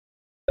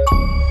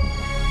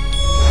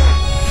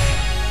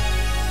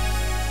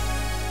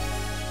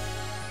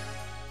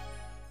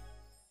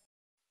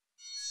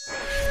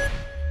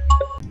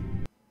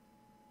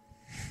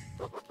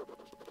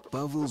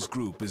Pavel's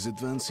group is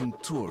advancing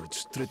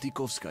towards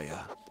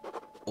Tretikovskaya,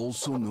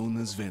 also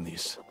known as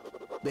Venice.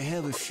 They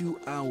have a few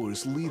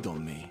hours lead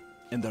on me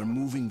and are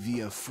moving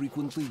via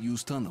frequently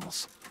used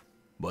tunnels.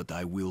 But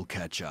I will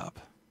catch up.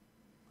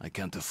 I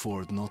can't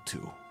afford not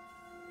to.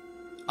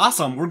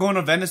 Awesome, we're going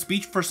to Venice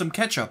Beach for some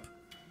ketchup.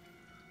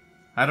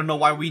 I don't know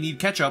why we need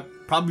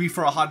ketchup. Probably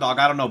for a hot dog,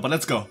 I don't know, but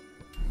let's go.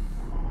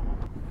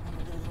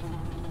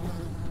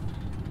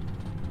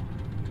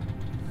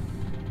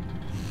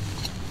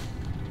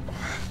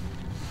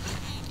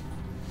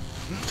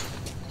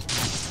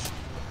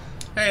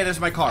 Hey,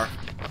 there's my car.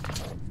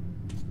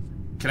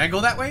 Can I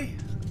go that way?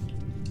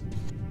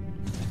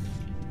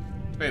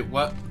 Wait,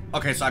 what?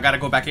 Okay, so I gotta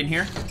go back in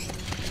here.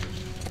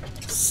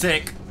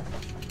 Sick.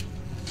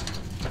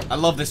 I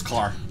love this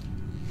car.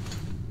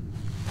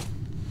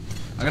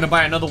 I'm gonna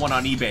buy another one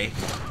on eBay.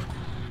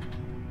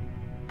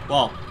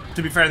 Well,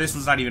 to be fair, this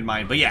was not even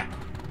mine, but yeah.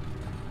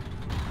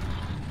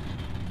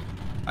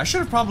 I should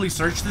have probably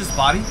searched this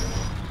body.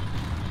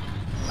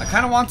 I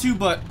kind of want to,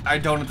 but I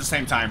don't at the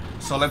same time.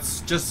 So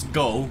let's just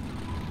go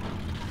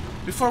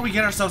before we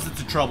get ourselves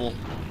into trouble.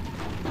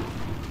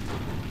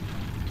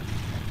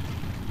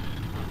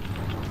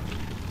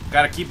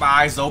 Gotta keep my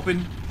eyes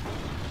open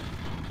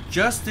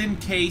just in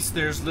case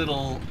there's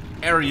little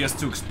areas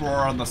to explore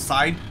on the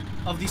side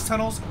of these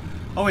tunnels.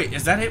 Oh wait,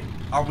 is that it?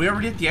 Are we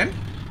already at the end?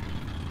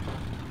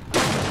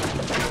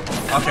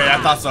 Okay, I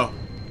thought so.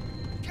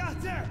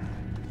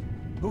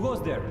 Who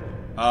goes there?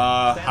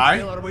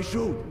 Hi? Or we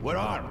shoot. We're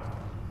armed.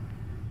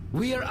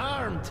 We are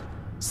armed.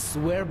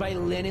 Swear by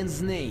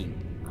Lenin's name.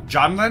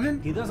 John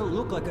Lennon? He doesn't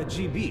look like a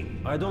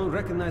GB. I don't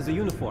recognize the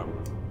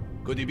uniform.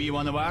 Could he be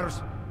one of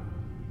ours?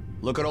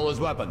 Look at all his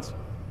weapons.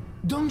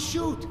 Don't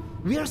shoot.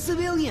 We are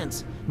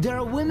civilians. There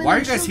are women Why are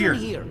and you guys children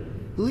here?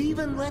 Leave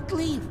and let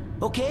leave,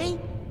 okay?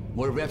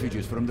 We're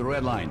refugees from the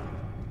Red Line.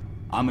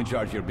 I'm in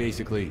charge here,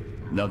 basically.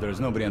 No, there's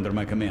nobody under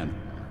my command.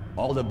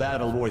 All the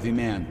battle-worthy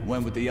men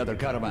went with the other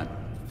caravan.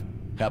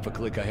 Half a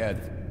click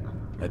ahead.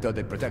 I thought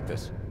they'd protect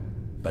us,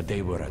 but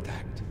they were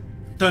attacked.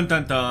 Dun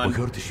dun dun. We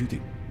heard the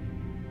shooting.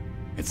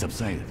 It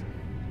subsided.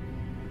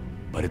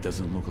 But it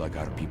doesn't look like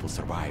our people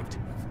survived.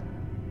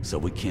 So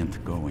we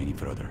can't go any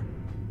further.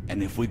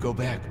 And if we go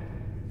back,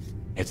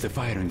 it's the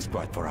firing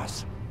spot for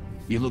us.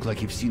 You look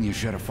like you've seen your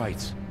share of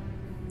fights.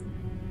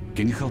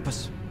 Can you help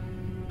us?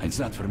 It's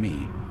not for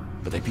me,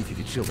 but I pity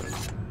the children.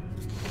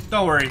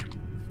 Don't worry.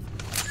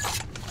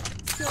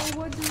 So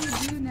what do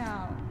we do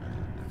now?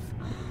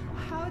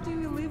 How do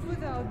we live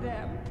without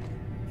them?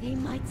 They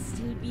might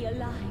still be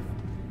alive.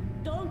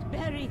 Don't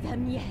bury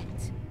them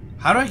yet.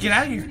 How do I get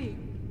out of here?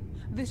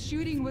 The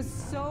shooting was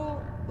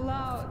so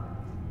loud.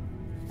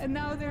 And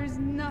now there's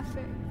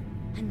nothing.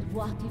 And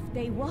what if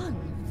they won?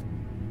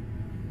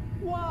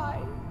 Why?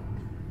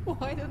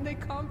 Why don't they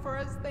come for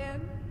us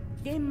then?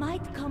 They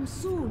might come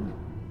soon.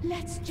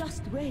 Let's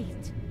just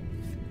wait.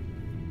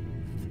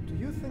 Do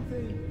you think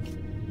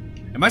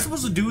they... Am I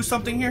supposed to do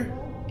something here?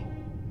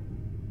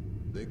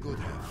 They could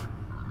have.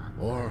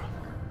 Or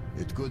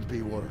it could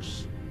be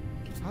worse.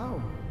 How?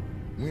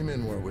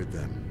 Women were with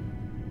them.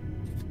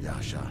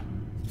 Yasha,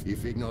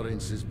 if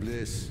ignorance is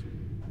bliss,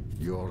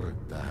 you're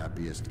the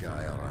happiest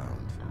guy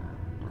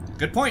around.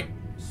 Good point.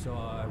 So,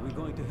 are we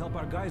going to help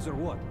our guys or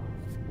what?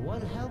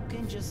 What help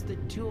can just the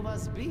two of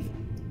us be?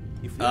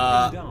 If we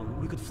are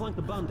down, we could flank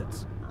the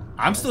bandits.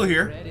 I'm still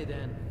here. Ready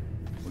then.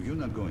 Well, you're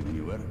not going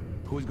anywhere.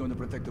 Who's going to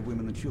protect the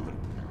women and children?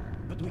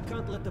 But we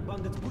can't let the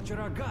bandits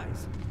butcher our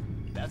guys.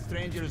 That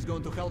stranger is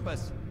going to help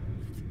us.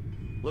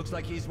 Looks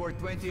like he's worth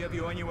 20 of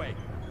you anyway.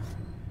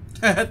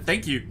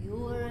 Thank you. You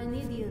were an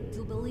idiot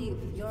to believe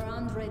you're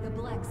Andre the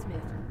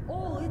blacksmith.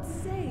 Oh, it's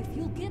safe.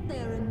 You'll get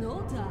there in no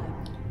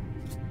time.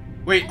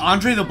 Wait,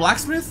 Andre the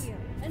blacksmith?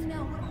 And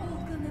now we're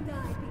all gonna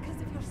die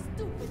because of your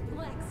stupid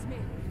blacksmith.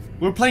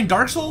 We're playing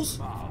Dark Souls?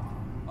 Wow,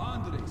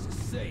 Andres is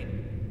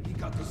sane. He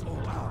got us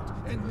all out,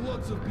 and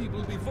lots of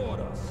people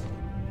before us.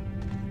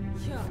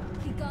 Sure,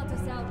 he got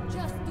us out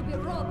just to be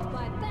robbed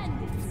by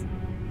bandits.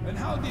 And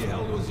how the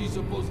hell was he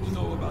supposed to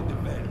know about the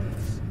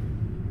bandits?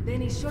 Then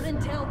he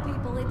shouldn't tell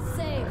people it's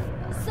safe.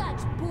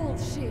 Such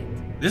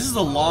bullshit. This is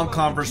a long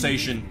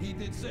conversation. He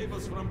did save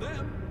us from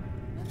them.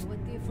 But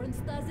what difference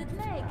does it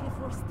make if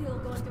we're still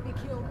going to be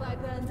killed by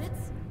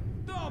bandits?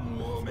 Dumb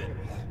woman.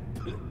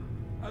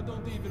 I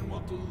don't even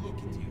want to look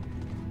at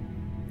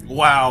you.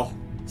 Wow.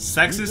 You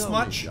Sexist tell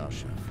much? me,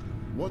 Yasha,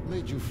 what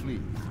made you flee?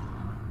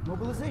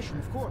 Mobilization,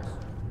 of course.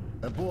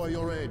 A boy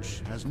your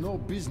age has no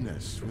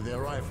business with a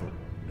rifle.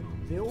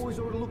 They always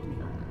overlooked me.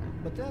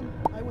 But then,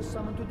 I was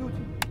summoned to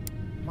duty.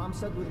 Mom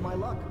said with my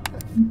luck,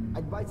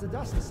 I'd bite the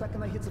dust the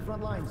second I hit the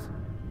front lines.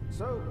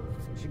 So,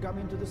 she got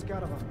me into this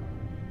caravan.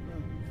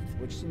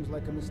 Which seems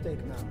like a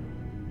mistake now.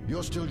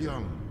 You're still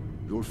young.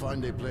 You'll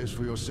find a place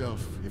for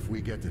yourself if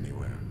we get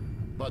anywhere.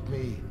 But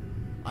me,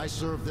 I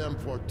served them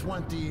for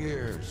 20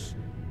 years.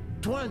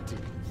 20!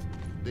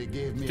 They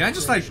gave me Can I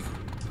just like...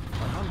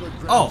 100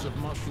 grams Oh, of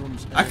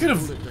mushrooms and I could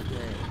have... a bullet a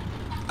day.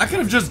 I could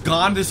have just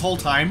gone this whole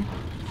time.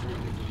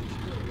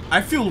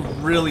 I feel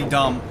really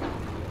dumb.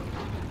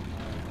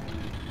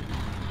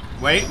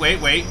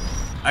 Wait.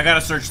 I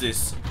gotta search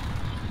this.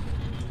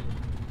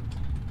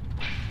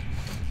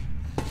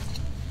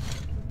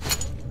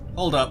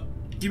 Hold up.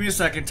 Give me a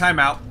second. Time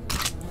out.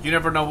 You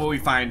never know what we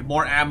find.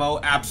 More ammo.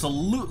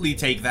 Absolutely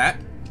take that.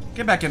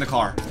 Get back in the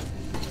car.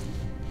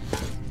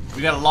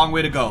 We got a long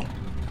way to go.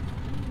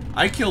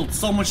 I killed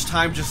so much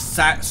time just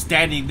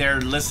standing there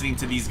listening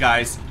to these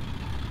guys.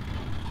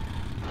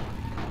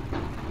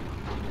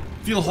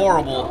 Feel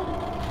horrible.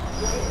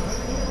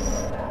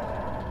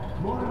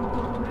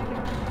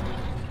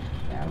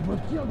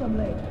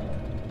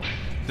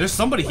 There's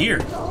somebody here.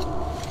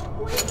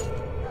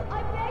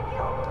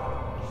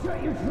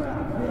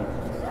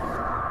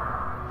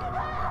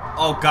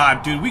 Oh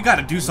god, dude, we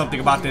gotta do something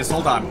about this.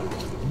 Hold on.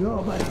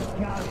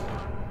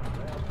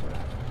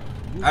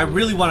 I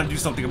really want to do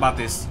something about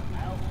this.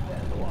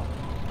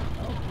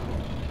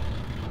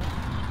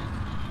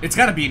 It's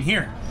gotta be in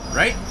here,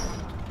 right?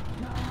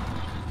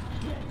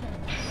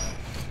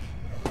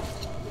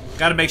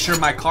 Gotta make sure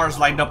my car's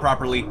lined up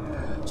properly.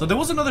 So there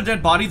was another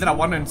dead body that I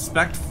want to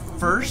inspect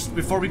first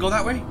before we go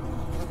that way.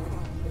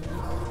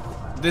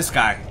 This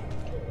guy.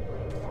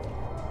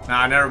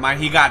 Nah, never mind.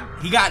 He got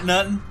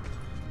nothing.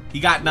 He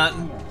got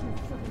nothing.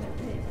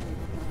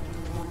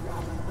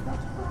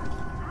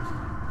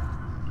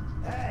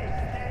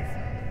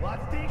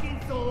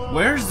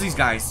 Where's these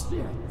guys?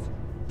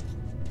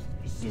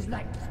 She's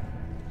like,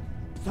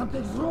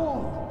 something's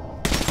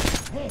wrong.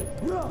 Hey,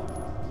 bro,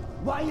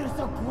 why are you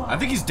so quiet? I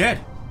think he's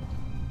dead.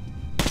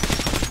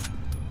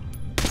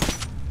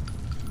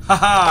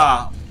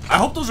 Haha. I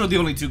hope those are the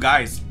only two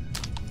guys.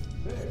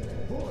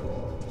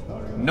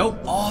 Nope.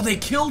 Oh, they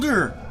killed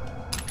her.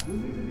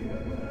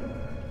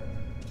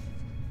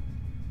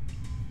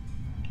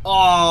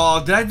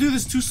 Oh, did I do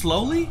this too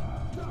slowly?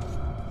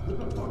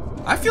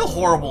 I feel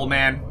horrible,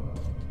 man.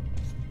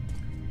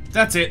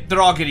 That's it.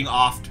 They're all getting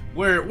offed.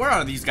 Where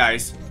are these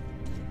guys?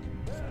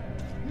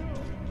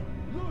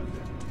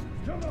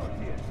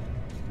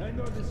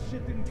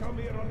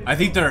 I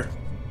think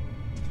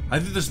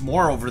there's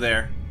more over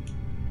there.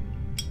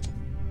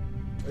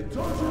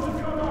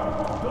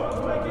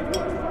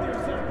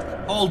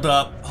 Hold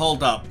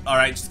up. All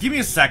right, just give me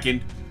a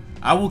second.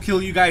 I will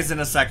kill you guys in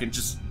a second.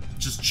 Just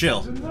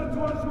chill.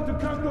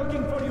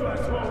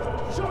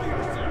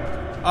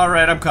 All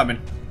right, I'm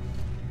coming.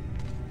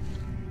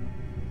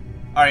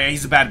 All right, yeah,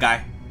 he's a bad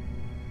guy.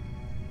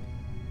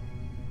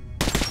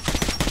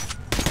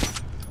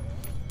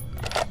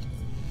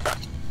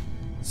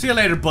 See you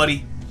later,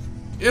 buddy.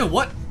 Ew,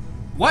 what?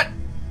 What?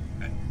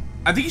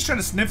 I think he's trying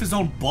to sniff his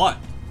own butt.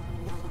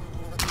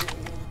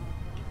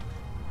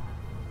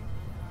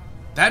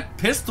 That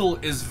pistol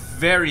is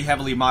very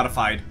heavily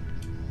modified.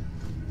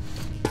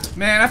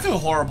 Man, I feel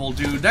horrible,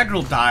 dude. That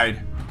girl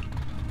died.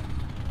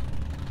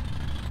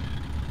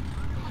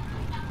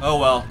 Oh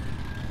well.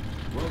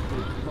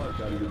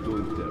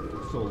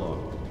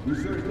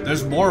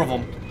 There's more of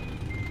them.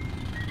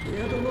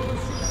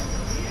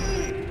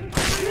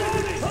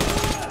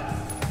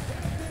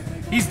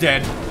 He's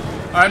dead.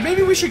 Alright,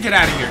 maybe we should get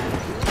out of here.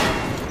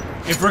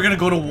 If we're gonna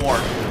go to war.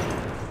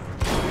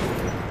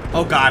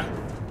 Oh god.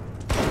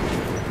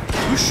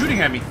 Who's shooting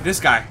at me? This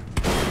guy.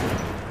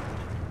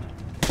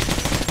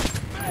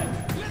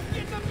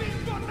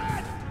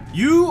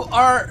 You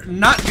are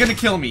not gonna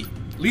kill me.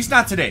 At least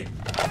not today.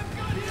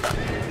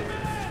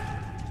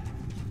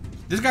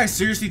 This guy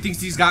seriously thinks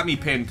he's got me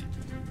pinned.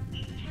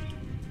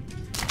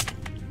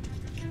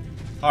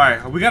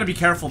 Alright, we gotta be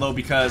careful though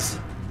because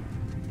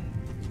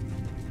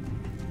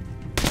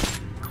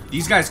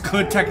these guys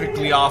could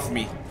technically off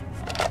me.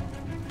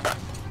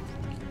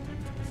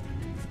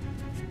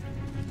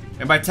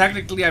 And by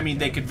technically, I mean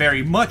they could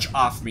very much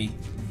off me.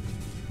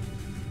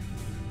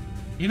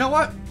 You know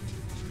what?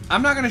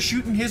 I'm not gonna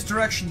shoot in his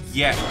direction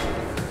yet.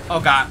 Oh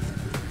god.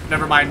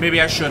 Never mind,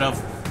 maybe I should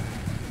have.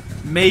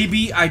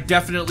 Maybe I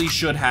definitely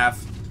should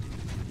have.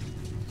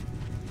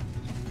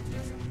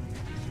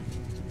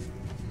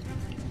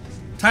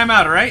 Time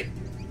out, alright?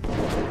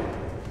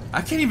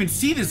 I can't even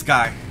see this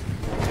guy.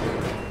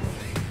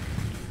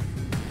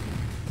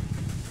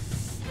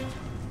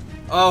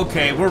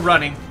 Okay, we're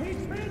running.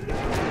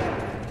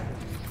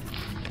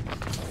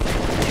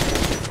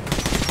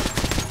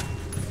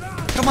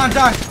 Come on,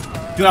 die!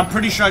 Dude, I'm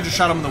pretty sure I just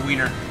shot him in the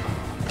wiener.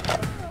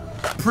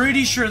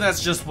 Pretty sure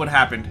that's just what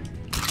happened.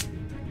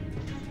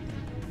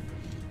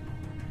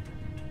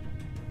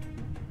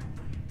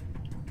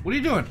 What are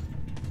you doing?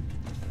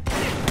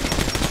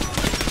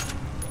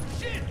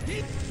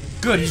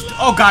 Good, he's...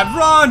 Oh god,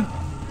 run!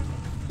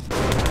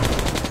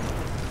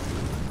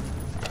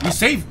 We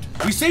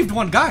saved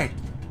one guy.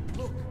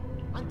 Look,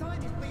 untie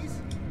me, please.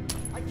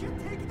 I can't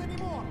take it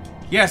anymore.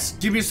 Yes,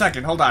 give me a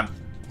second, hold on.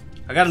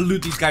 I gotta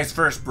loot these guys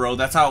first, bro.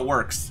 That's how it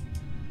works.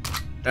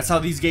 That's how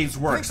these games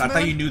work. Thanks, I thought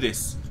man. you knew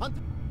this.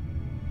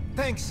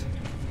 Thanks.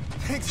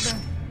 Thanks,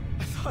 man.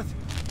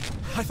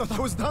 I thought I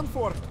was done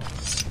for.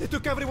 They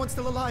took everyone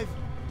still alive.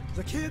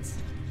 The kids,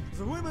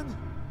 the women.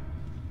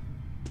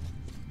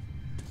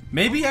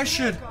 Maybe I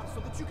should...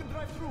 So that you can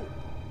drive through.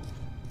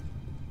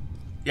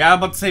 Yeah, I'm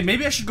about to say,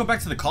 maybe I should go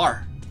back to the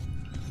car.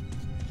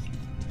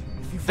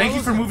 Thank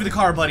you for moving the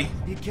car, buddy.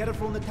 Be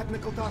careful in the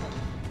technical tunnel.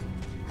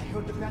 I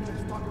heard the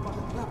bandits talk about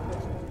the trap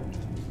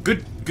there.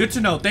 Good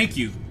to know. Thank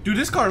you. Dude,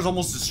 this car is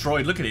almost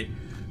destroyed. Look at it.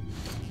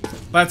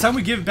 By the time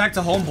we give it back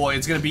to Homeboy,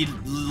 it's gonna be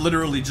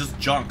literally just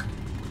junk.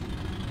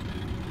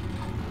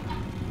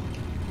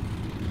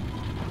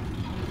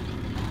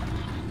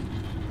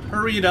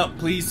 Hurry it up,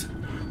 please.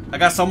 I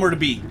got somewhere to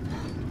be.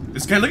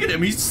 This guy, look at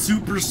him. He's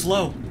super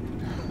slow.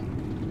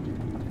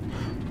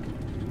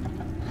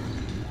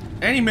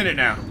 Any minute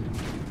now.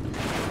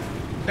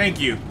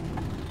 Thank you.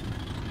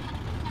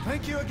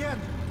 Thank you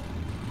again.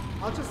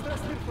 I'll just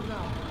rest it for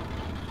now.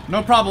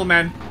 No problem,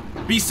 man.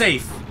 Be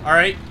safe,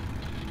 alright?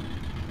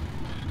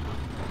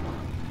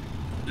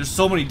 There's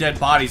so many dead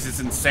bodies,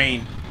 it's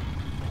insane.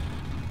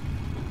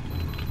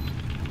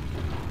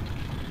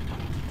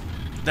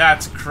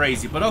 That's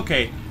crazy, but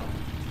okay.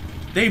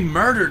 They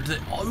murdered.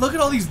 Oh, look at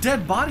all these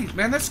dead bodies,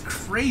 man. That's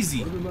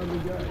crazy.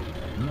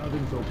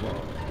 Nothing so far.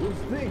 What's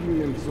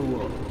taking so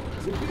long?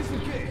 It's a piece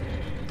of cake.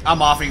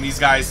 I'm offing these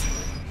guys.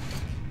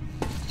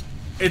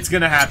 It's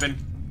gonna happen.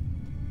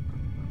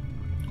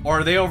 Or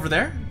are they over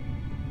there?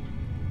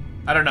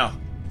 I don't know.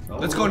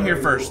 Let's go in here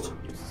first.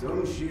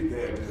 Some shit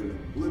happened.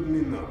 Let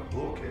me know,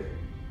 okay?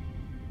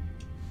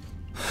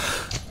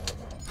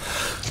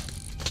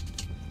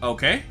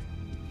 Okay.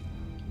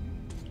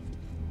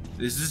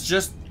 This is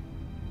just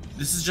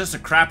a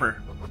crapper.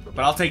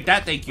 But I'll take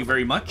that, thank you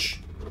very much.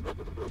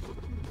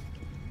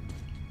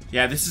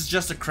 Yeah, this is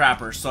just a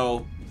crapper,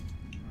 so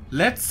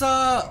let's They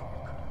are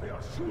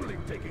surely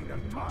taking their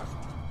time.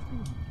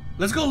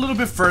 let's go a little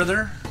bit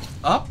further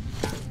up.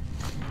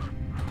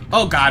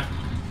 Oh god.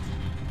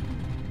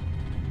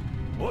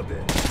 What the?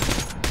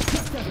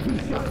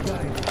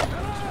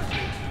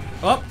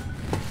 Oh.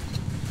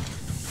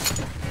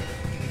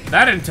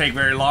 That didn't take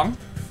very long.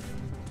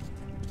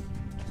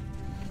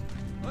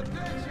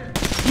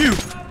 You.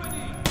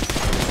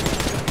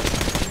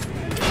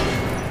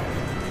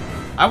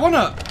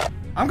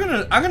 I'm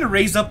gonna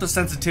raise up the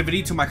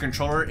sensitivity to my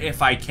controller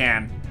if I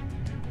can.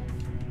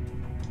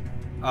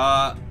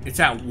 It's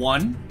at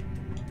 1.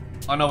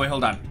 Oh no, wait,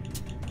 hold on.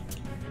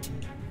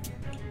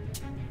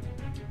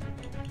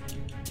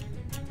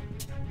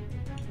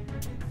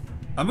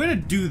 I'm gonna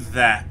do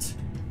that.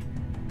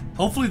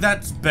 Hopefully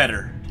that's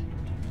better.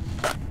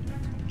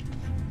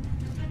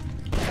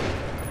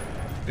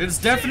 It's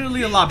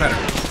definitely a lot better.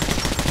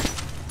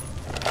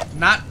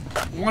 Not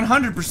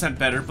 100%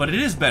 better, but it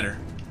is better.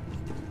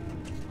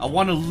 I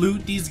want to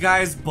loot these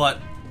guys, but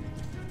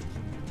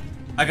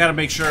I gotta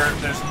make sure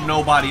there's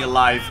nobody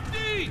alive.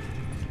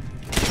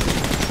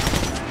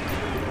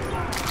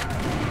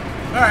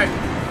 Alright.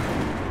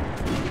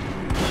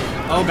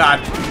 Oh god,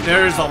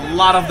 there's a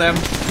lot of them.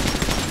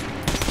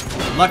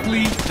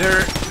 Luckily,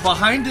 they're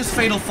behind this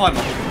fatal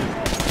funnel.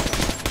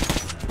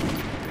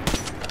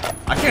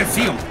 I can't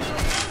see them.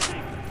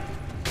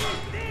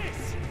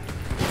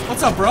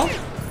 What's up, bro?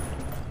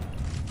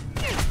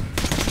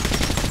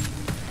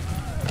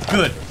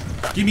 Good.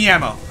 Give me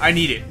ammo. I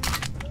need it.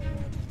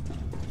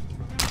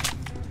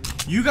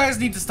 You guys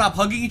need to stop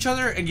hugging each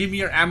other and give me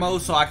your ammo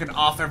so I can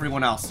off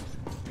everyone else.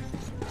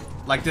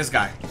 Like this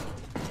guy.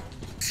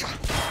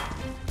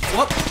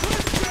 Whoop.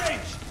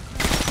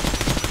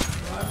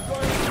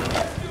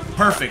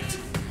 Perfect.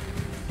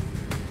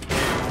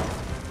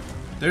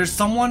 There's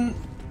someone.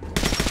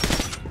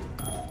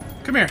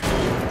 Come here.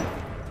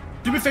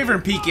 Do me a favor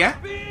and peek, yeah?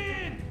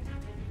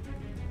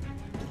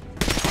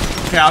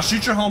 Okay, I'll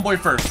shoot your homeboy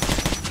first.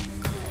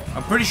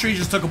 I'm pretty sure he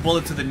just took a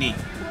bullet to the knee.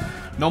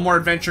 No more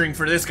adventuring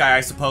for this guy,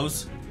 I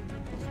suppose.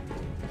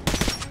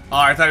 Oh,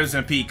 I thought he was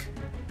gonna peek.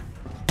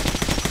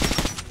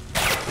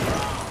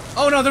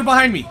 Oh no, they're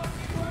behind me.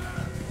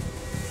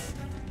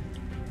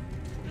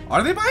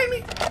 Are they behind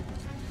me?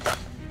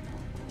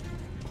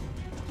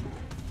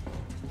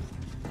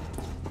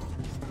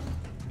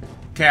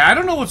 Okay, I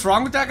don't know what's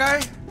wrong with that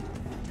guy.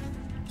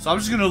 So I'm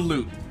just gonna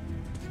loot.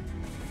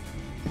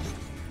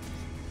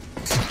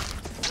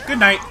 Good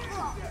night.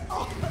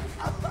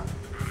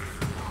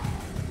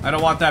 I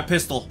don't want that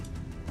pistol.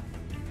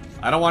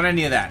 I don't want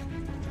any of that.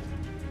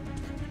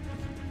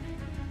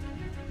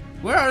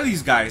 Where are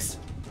these guys?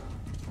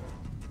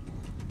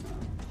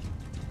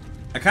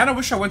 I kind of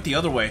wish I went the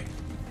other way.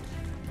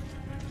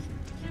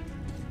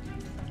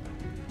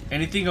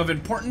 Anything of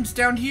importance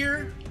down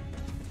here?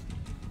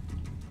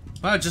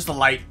 Oh, just a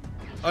light.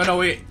 Oh, no,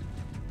 wait.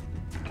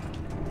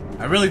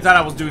 I really thought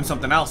I was doing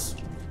something else.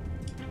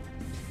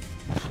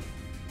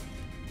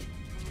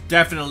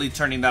 Definitely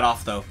turning that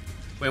off, though.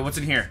 Wait, what's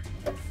in here?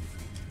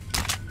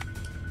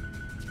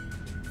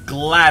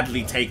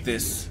 Gladly take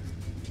this.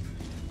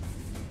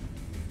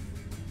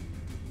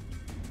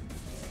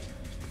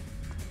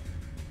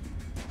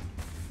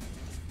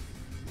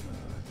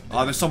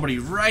 Oh, there's somebody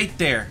right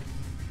there.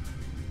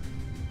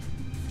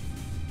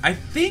 I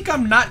think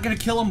I'm not gonna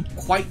kill him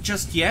quite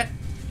just yet.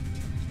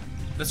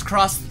 Let's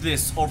cross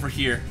this over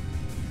here.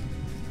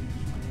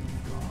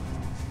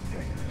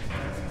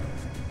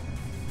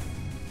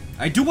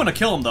 I do want to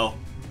kill him though.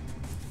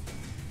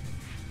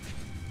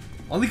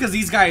 Only because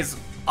these guys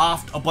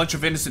offed a bunch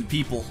of innocent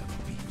people.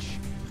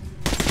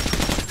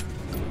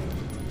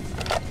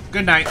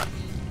 Good night.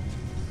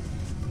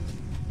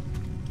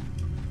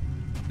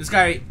 This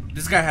guy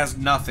has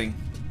nothing.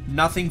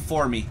 Nothing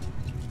for me.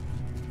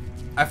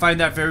 I find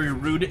that very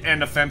rude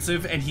and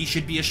offensive, and he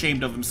should be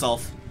ashamed of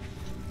himself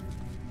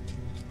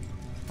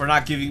for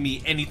not giving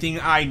me anything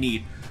I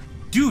need.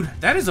 Dude,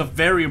 that is a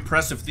very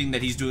impressive thing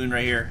that he's doing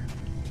right here.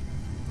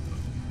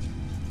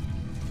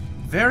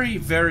 Very,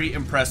 very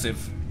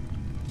impressive.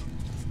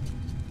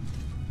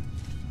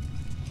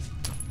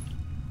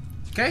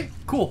 Okay,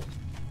 cool.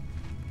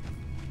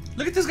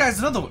 Look at this guy's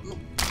another one.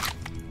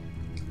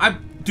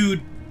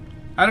 Dude,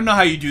 I don't know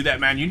how you do that,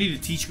 man. You need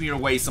to teach me your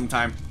way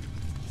sometime.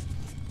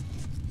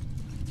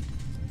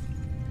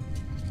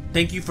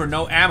 Thank you for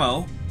no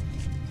ammo.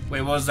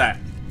 Wait, what was that?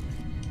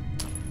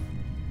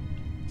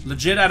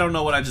 Legit, I don't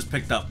know what I just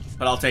picked up,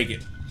 but I'll take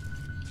it.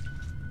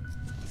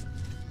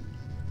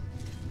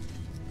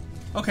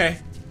 Okay.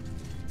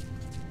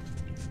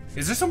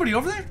 Is there somebody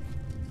over there?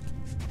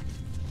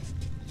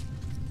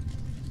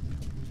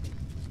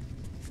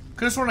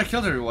 Could've sworn I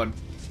killed everyone.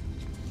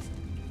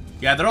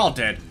 Yeah, they're all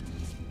dead.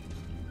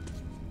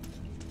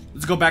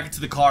 Let's go back into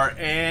the car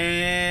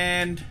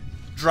and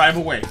drive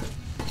away.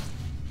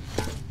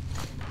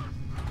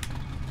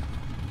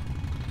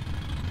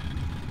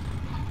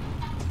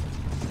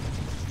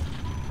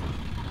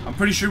 I'm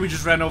pretty sure we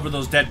just ran over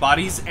those dead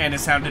bodies and it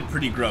sounded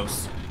pretty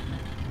gross.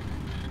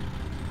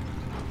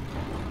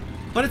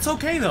 But it's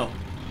okay though,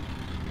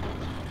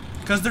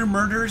 because they're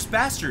murderous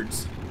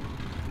bastards.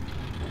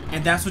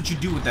 And that's what you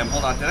do with them.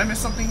 Hold on, did I miss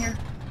something here?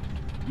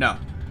 No.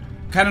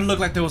 Kind of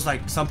looked like there was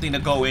like something to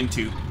go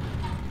into.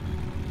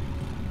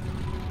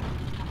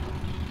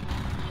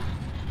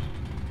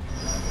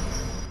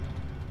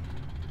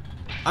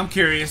 I'm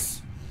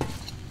curious.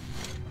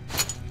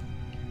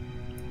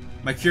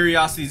 My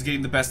curiosity is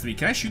getting the best of me.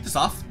 Can I shoot this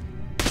off?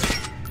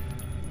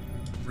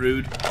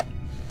 Rude.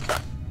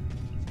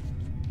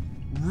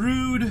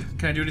 Rude.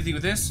 Can I do anything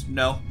with this?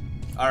 No.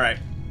 Alright.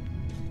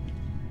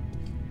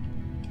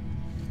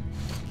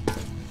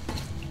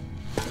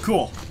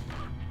 Cool.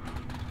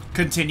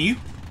 Continue.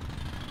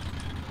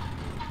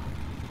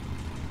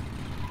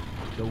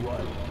 So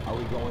what? Are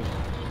we going?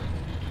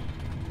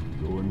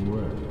 Going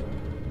where?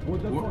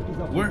 What the fuck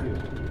is up where?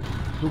 with you?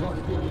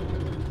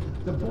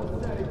 The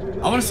boss said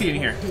I want to see it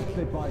in here.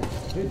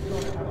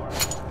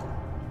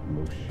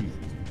 No shit.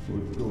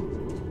 Let's go.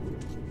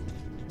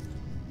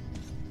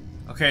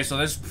 Okay, so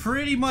there's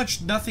pretty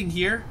much nothing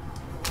here.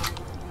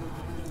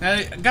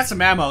 I got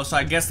some ammo, so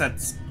I guess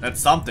that's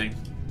something.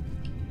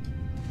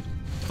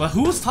 But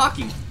who was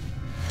talking?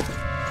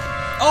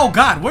 Oh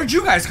god, where'd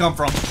you guys come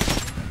from?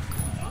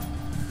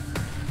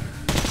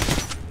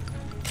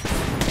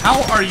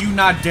 How are you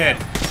not dead?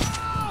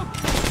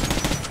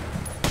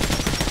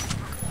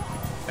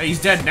 Hey,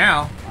 he's dead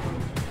now.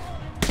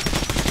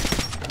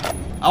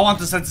 I want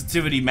the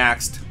sensitivity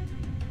maxed.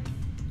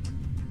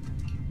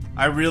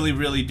 I really,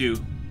 really do.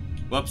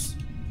 Whoops.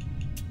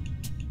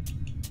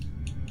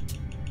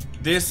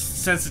 This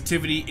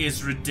sensitivity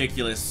is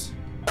ridiculous.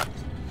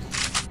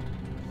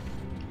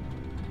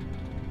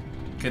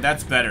 Okay,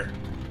 that's better.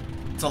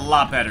 It's a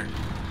lot better.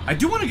 I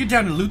do want to get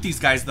down and loot these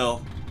guys,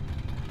 though.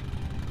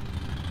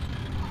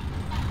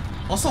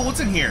 Also, what's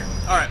in here?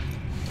 Alright.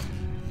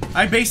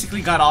 I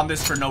basically got on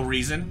this for no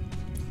reason.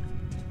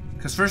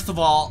 Because first of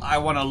all, I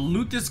want to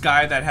loot this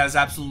guy that has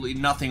absolutely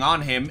nothing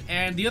on him,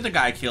 and the other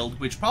guy I killed,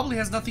 which probably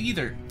has nothing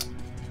either.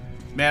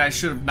 Man, I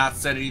should have not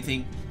said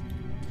anything.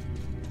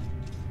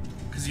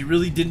 Because he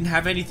really didn't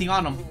have anything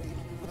on him.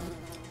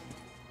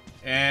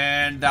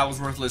 And that was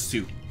worthless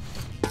too.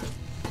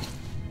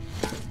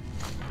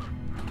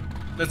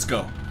 Let's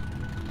go.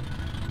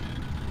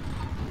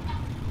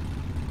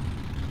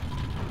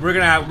 We're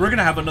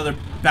gonna have another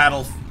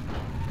battle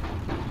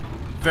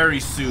very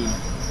soon.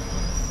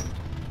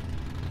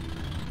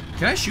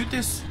 Can I shoot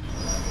this?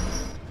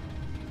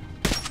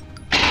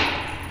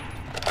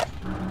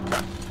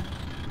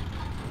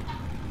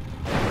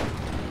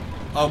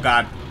 Oh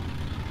god.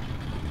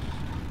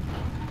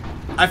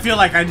 I feel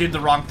like I did the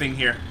wrong thing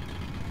here.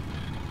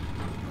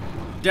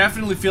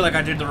 Definitely feel like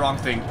I did the wrong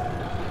thing.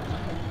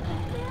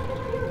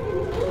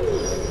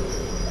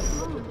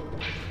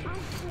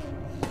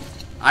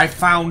 I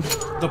found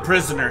the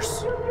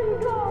prisoners.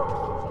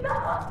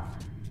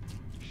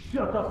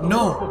 Shut up,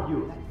 no.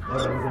 You. Or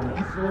I'm gonna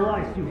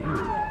slice you.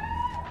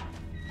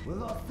 We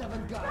lost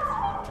 7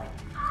 guys.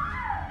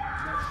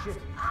 No shit.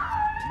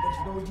 There's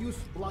no use.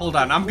 Hold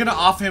on, I'm gonna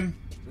off him.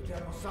 The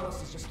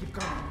Thermosaluses just keep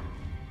coming.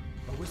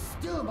 But we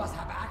still must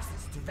have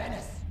access to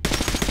Venice.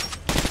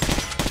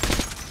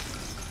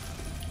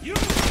 You.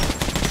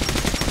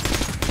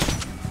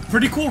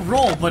 Pretty cool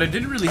roll, but it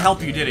didn't really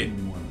help you, did it?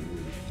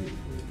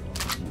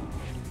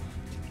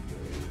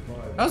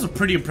 That was a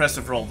pretty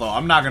impressive roll, though.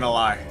 I'm not gonna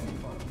lie.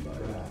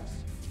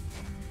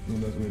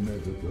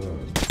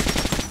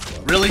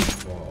 Really?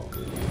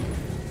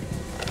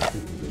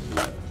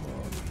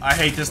 I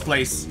hate this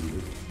place.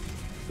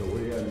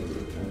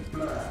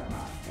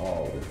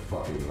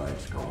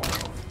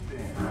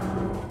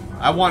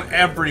 I want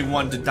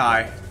everyone to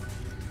die.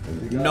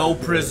 No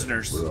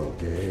prisoners.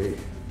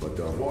 but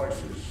their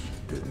voices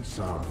didn't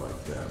sound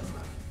like them.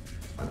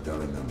 I'm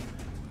telling them.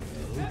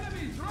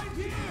 Enemies right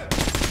here!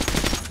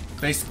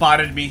 They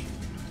spotted me.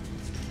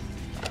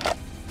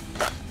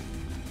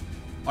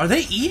 Are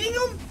they eating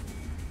them?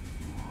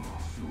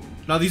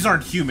 No, these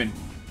aren't human.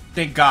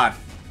 Thank God.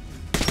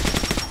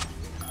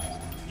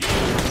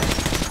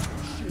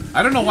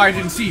 I don't know why I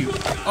didn't see you.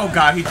 Oh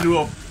God, he threw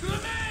a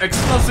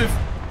explosive.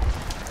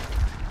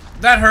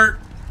 That hurt.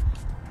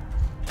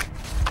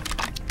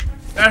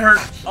 That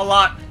hurt a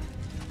lot.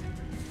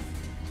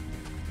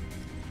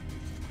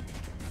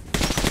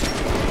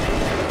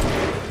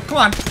 Come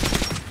on.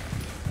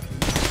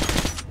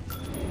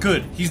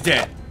 Good, he's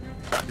dead.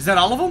 Is that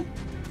all of them?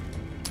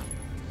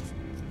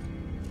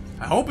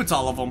 I hope it's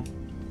all of them.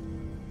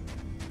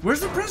 Where's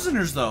the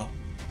prisoners, though?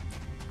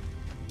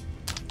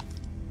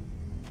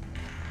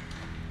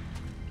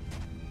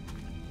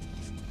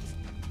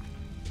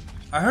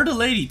 I heard a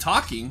lady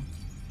talking.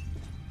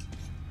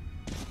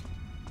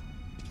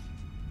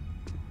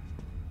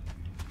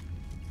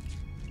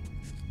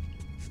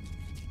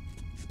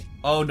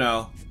 Oh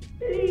no.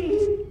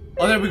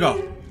 Oh, there we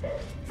go.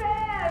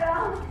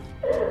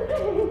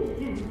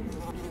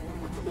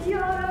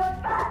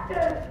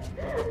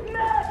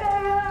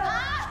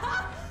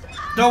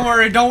 Don't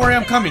worry,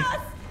 I'm coming.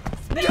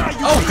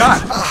 Oh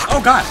God,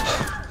 oh God.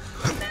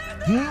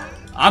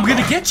 I'm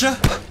gonna get you.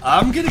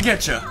 I'm gonna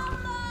get you.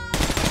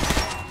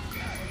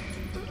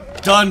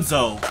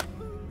 Dunzo.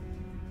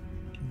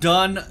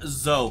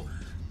 Dunzo.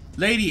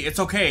 Lady, it's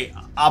okay.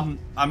 I'm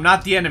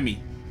not the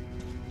enemy.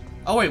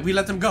 Oh wait, we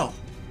let them go.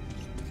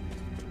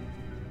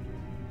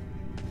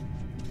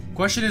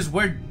 Question is,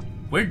 where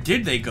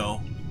did they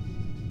go?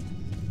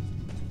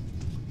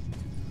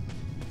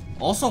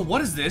 Also,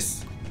 what is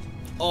this?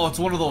 Oh, it's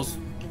one of those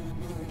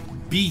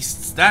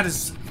beasts. That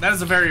is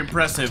a very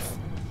impressive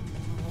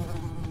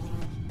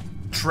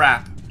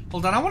trap.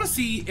 Hold on, I want to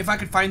see if I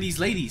could find these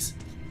ladies.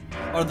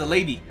 Or the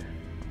lady.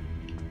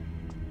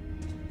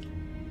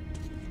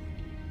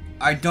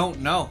 I don't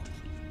know.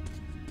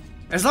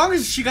 As long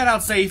as she got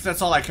out safe,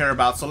 that's all I care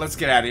about, so let's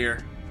get out of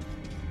here.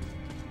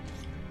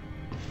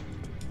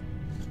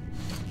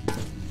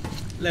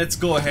 Let's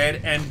go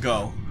ahead and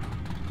go.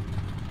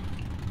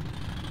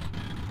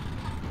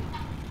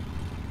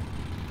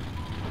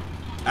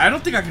 I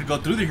don't think I could go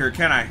through here,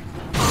 can I?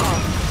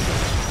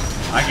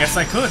 I guess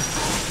I could.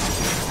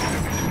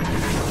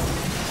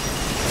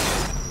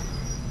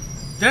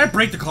 Did I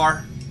break the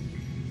car?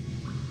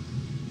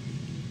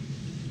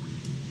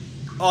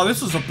 Oh,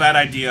 this was a bad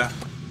idea.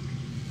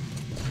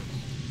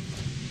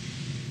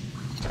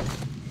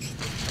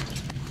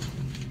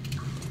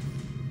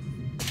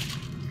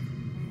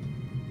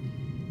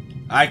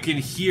 I can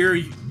hear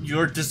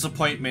your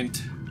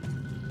disappointment.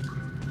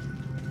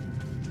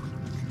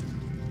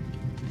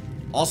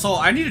 Also,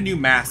 I need a new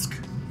mask.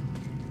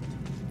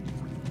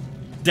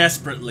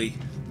 Desperately.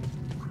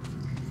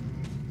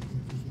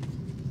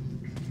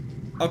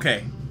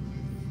 Okay.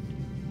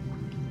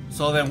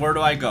 So then where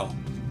do I go?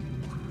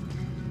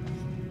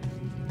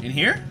 In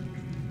here?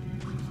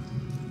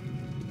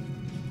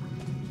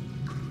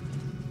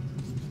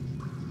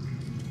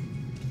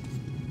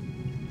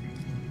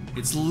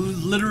 It's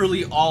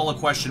literally all a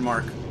question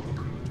mark.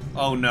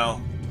 Oh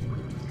no.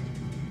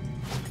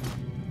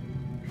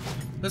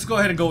 Let's go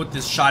ahead and go with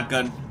this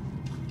shotgun.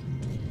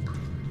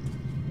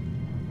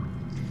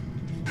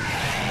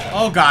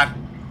 Oh God.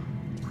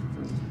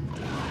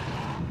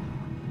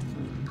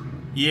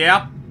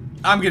 Yep.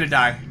 I'm gonna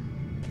die.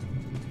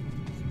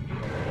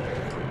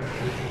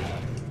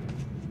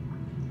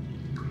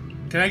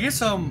 Can I get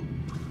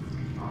some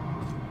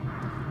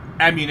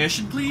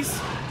ammunition, please?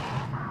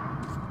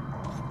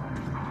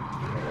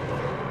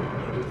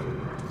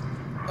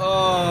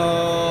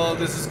 Oh,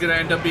 this is gonna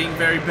end up being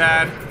very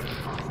bad.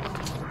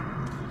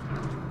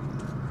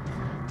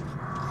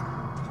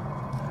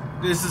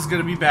 This is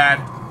gonna be bad.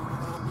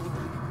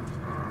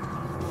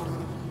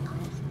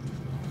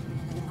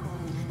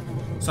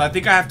 So I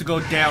think I have to go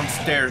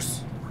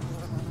downstairs.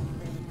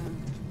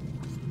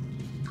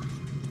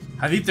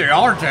 I think they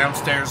are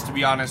downstairs, to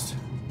be honest.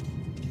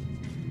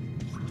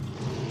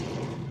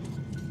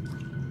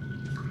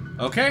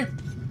 Okay.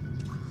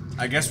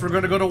 I guess we're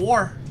gonna go to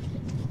war.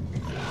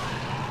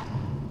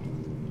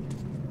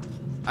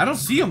 I don't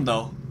see them,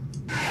 though.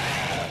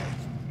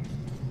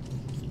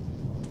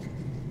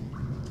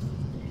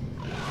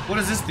 What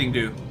does this thing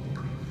do?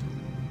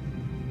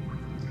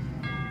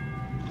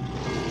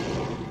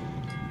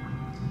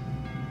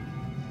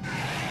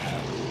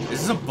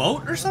 Is this a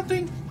boat or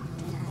something?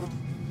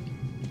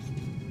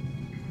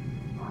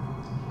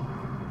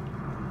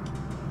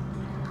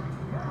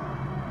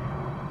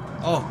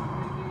 Oh.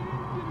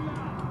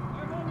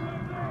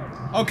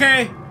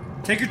 Okay.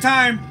 Take your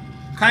time.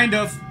 Kind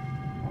of.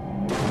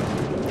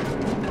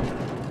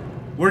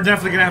 We're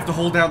definitely gonna have to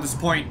hold down this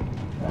point.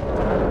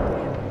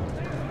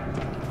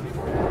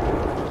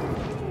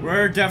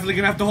 We're definitely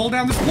gonna have to hold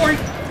down this point.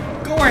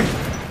 Go away.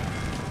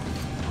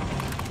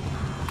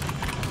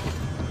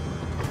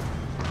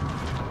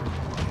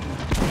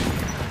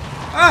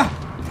 Ah!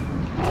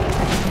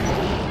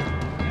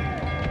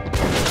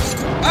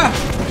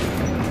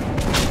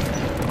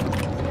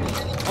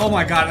 Oh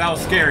my god, that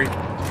was scary.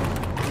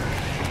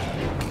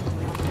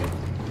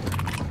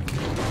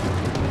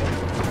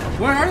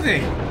 Where are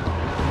they?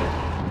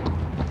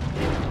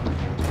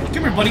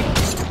 Come here, buddy.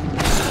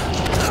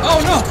 Oh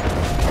no!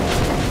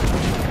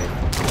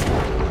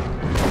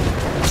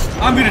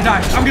 I'm gonna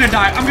die. I'm gonna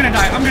die. I'm gonna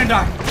die. I'm gonna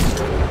die.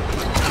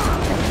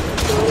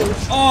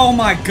 Oh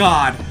my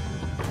god.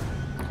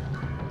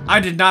 I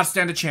did not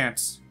stand a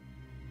chance.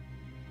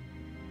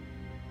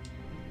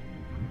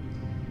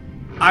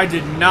 I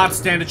did not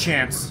stand a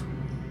chance.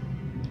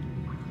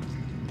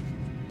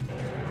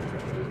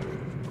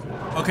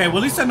 Okay, well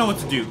at least I know what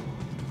to do.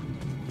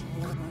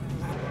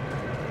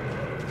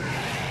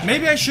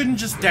 Maybe I shouldn't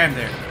just stand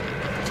there.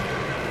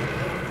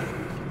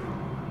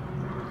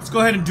 Let's go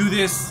ahead and do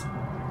this.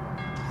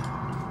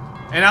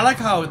 And I like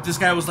how this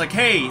guy was like,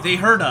 hey, they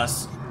heard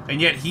us.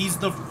 And yet he's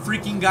the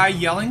freaking guy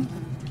yelling.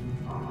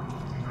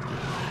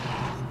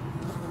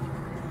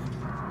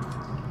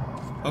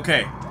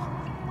 Okay.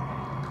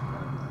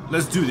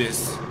 Let's do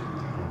this.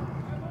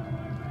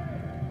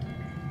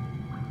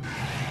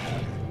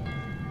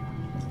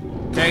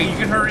 Okay, you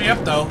can hurry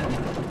up though.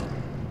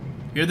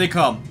 Here they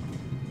come.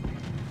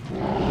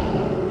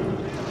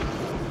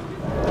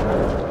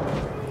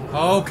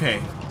 Okay.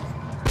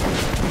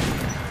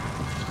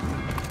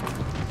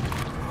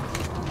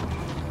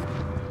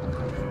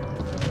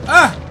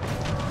 Ah!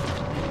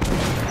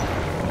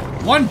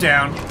 One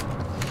down.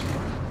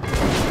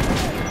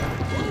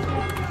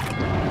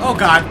 Oh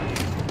god.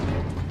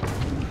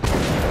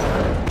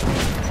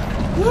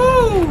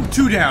 Woo!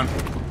 Two down.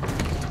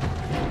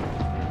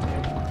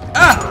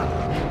 Ah!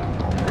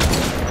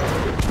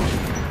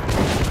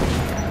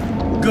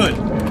 Good.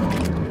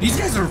 These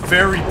guys are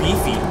very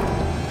beefy.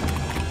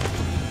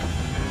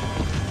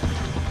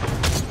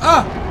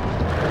 Ah!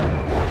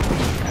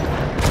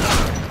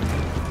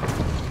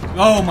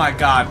 Oh my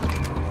god.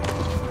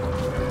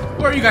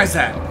 Where are you guys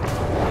at?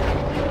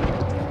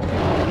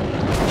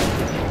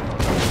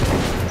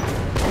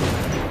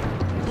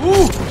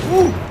 Ooh!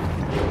 Ooh!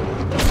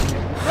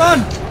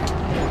 Run!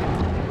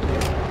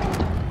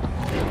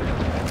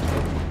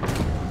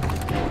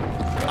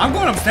 I'm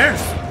going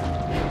upstairs.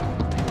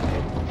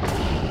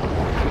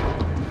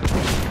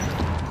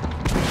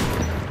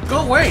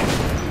 Go away.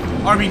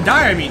 Or I mean,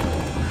 die, I mean.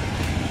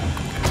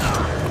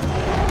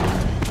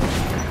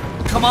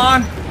 Come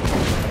on.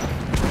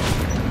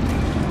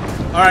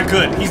 Alright,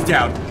 good. He's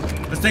down.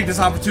 Let's take this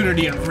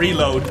opportunity and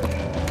reload.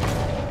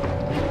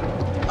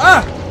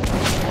 Ah!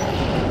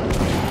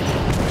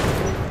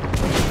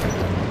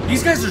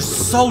 These guys are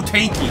so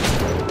tanky.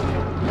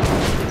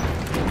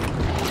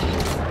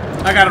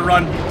 I gotta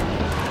run.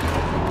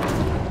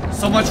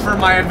 So much for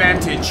my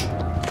advantage.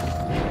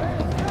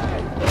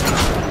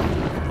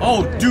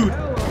 Oh, dude.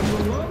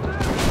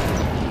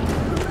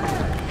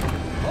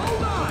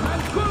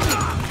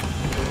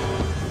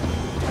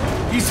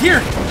 He's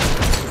here.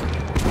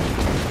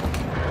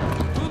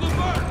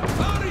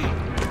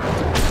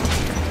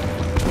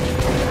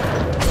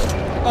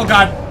 Oh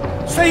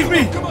god. Save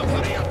me.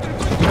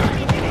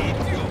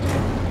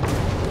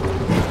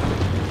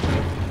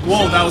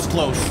 Whoa, that was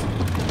close.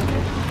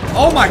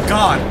 Oh my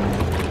god.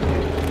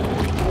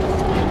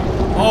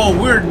 Oh,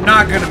 we're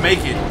not gonna make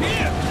it.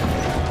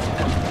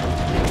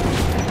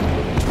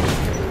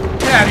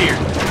 Get out of here.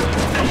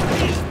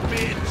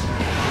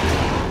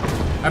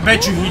 I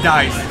bet you he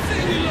dies.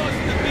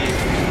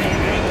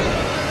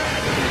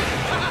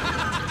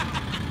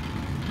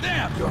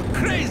 Damn, you're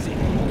crazy.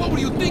 What were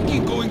you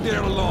thinking going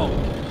there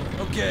alone?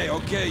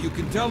 Okay, you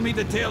can tell me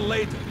the tale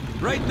later.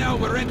 Right now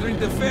we're entering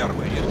the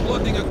fairway and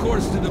plotting a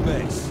course to the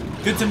base.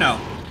 Good to know.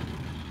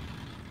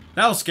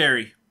 That was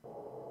scary.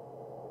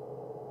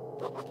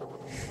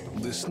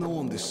 The snow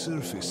on the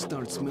surface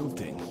starts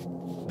melting.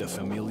 The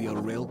familiar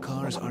rail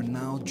cars are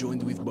now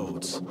joined with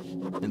boats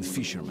and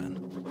fishermen.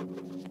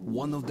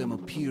 One of them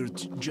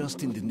appeared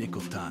just in the nick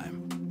of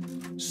time.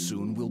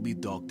 Soon we'll be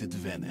docked at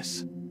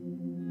Venice.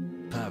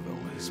 Pavel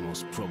is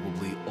most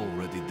probably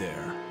already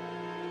there.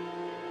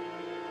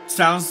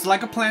 Sounds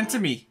like a plan to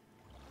me.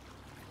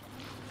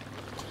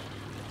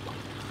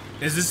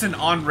 Is this an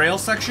on-rail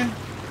section?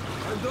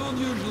 I don't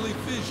usually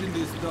fish in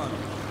this tunnel,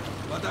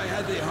 but I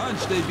had a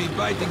hunch they'd be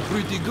biting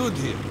pretty good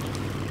here.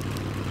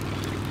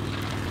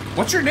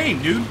 What's your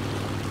name, dude?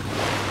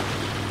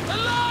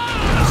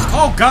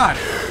 Oh god!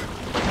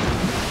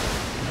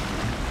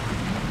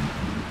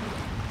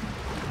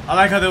 I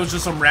like how there was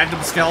just some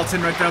random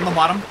skeleton right there on the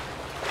bottom.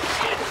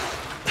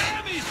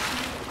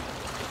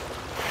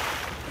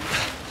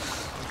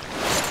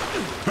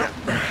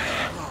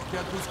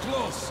 That was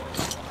close.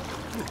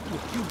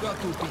 You got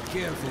to be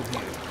careful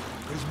here.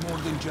 There's more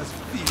than just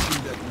fish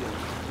in that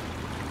lake.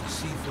 You'll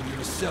see for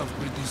yourself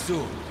pretty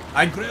soon.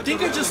 I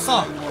think I just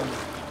saw.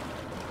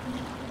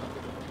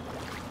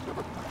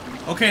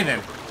 Okay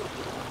then.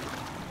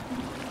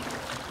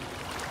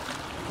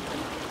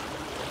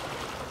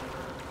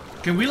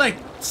 Can we like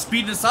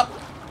speed this up?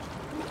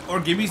 Or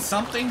give me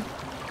something?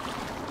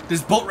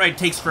 This boat ride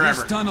takes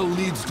forever. This tunnel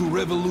leads to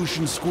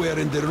Revolution Square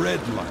in the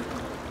red line.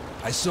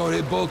 I saw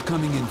a boat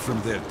coming in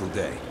from there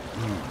today.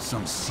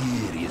 Some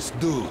serious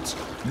dudes.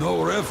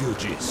 No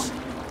refugees.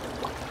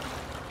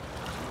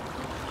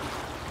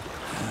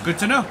 Good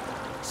to know.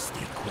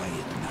 Stay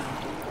quiet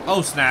now.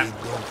 Oh, snap. They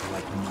don't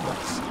like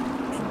noise.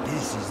 And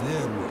this is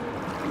their work.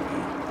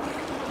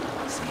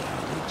 See how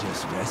they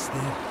just rest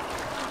there?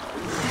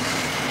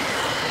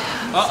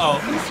 Uh-oh.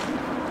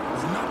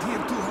 They're not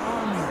here to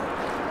harm you.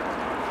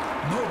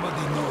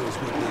 Nobody knows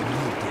what they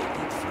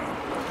mutated from.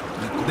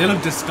 They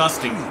look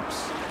disgusting.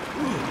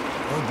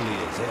 Ugly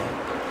as hell.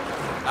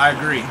 I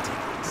agree.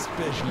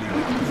 Especially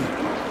with me.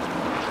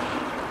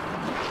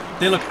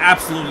 They look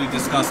absolutely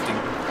disgusting.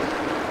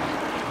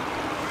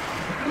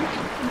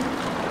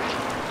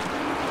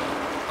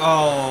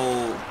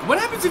 Oh, what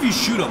happens if you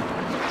shoot them?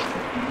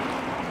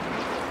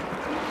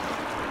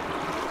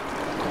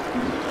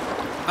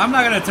 I'm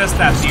not gonna test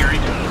that theory.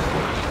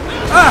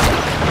 Ah!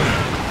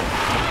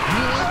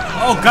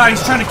 Oh god,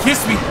 he's trying to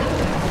kiss me.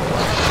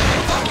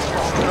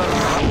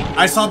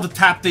 I saw the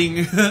tap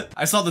thing.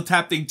 I saw the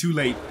tap thing too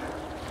late.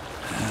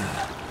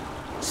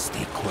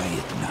 Stay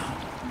quiet now.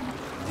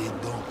 They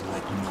don't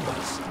like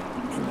noise.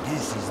 And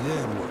this is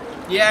their work.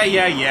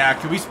 Yeah.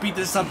 Can we speed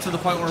this up to the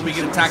point where we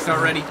get attacked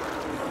already?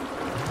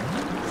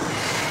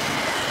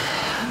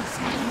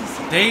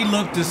 They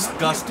look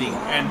disgusting,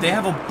 and they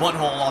have a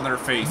butthole on their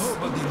face.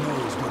 Nobody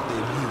knows what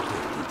they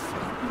mutated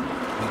from.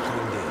 We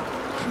call them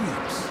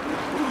creeps.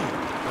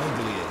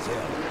 Ugly as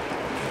hell.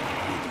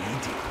 Good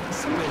eating,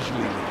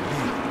 especially with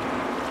me.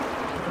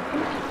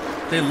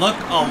 They look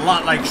a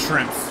lot like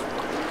shrimps.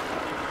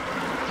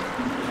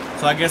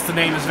 So I guess the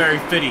name is very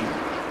fitting.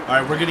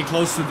 Alright, we're getting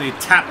close to the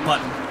tap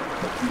button.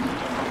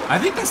 I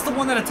think that's the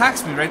one that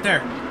attacks me right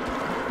there.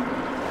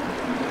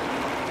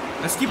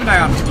 Let's keep an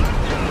eye on him.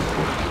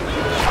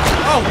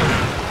 Oh!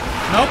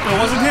 Nope, it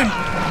wasn't him.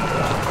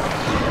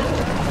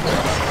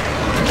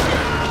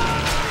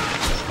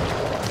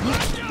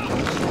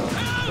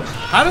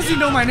 How does he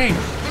know my name?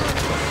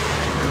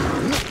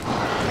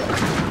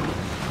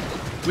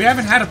 We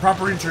haven't had a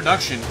proper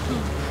introduction.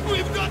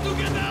 We've got to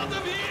get out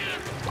of here!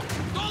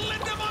 Don't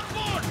let them on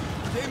board!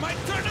 They might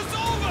turn us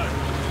over!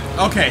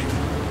 Okay.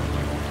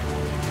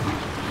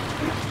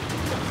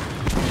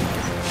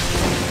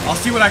 I'll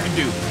see what I can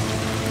do.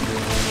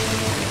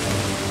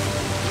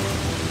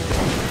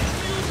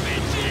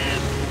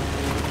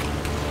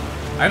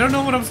 I don't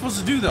know what I'm supposed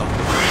to do, though.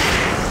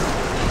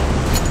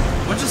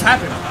 What just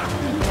happened?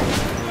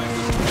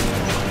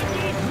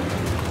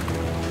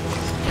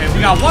 Okay,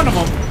 we got one of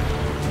them.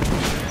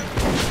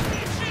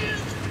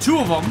 Two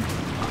of them.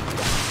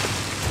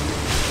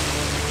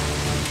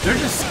 They're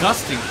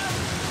disgusting.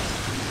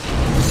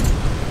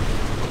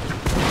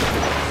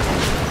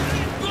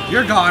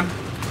 You're gone.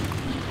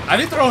 I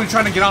think they're only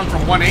trying to get on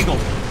from one angle.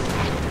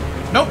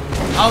 Nope,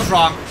 I was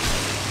wrong.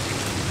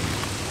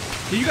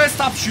 Can you guys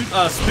stop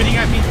spitting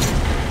at me?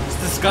 It's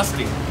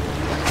disgusting.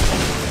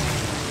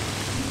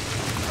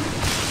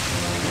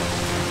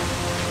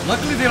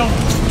 Luckily, they don't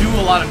do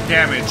a lot of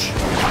damage.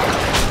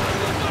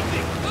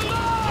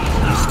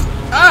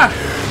 Ah!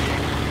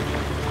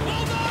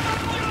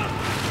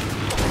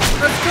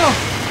 Let's go.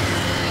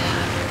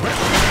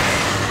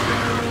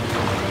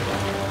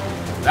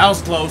 That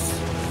was close.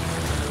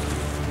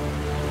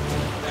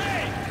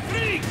 Hey,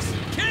 freaks!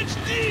 Catch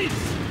these!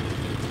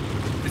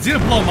 Is he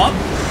gonna blow him up?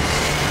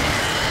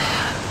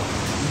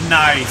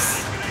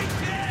 Nice.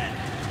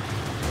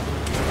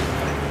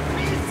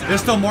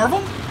 There's still more of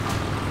them?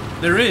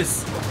 There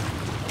is.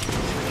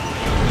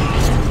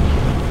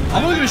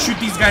 I'm only gonna shoot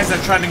these guys that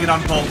are trying to get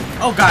on boat.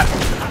 Oh god.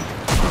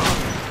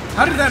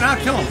 How did that not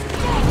kill him?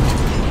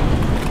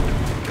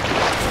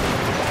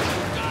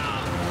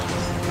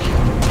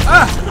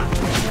 Ah!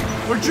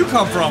 Where'd you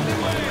come from?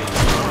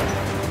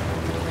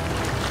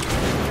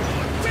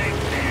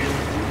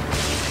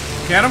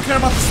 Okay, I don't care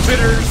about the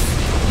spitters.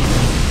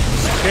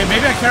 Okay,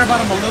 maybe I care about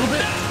them a little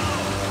bit.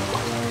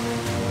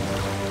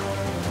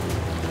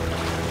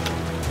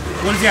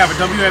 What does he have, a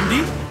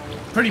WMD?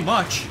 Pretty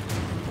much.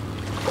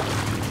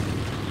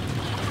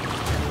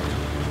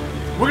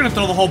 We're gonna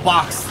throw the whole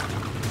box.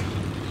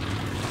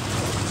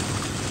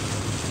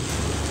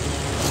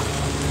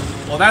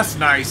 Well, that's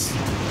nice.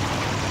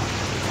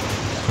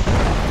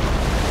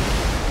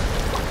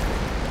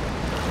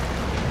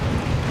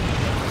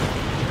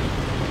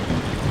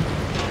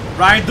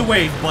 Ride the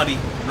wave, buddy.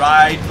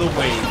 Ride the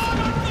wave.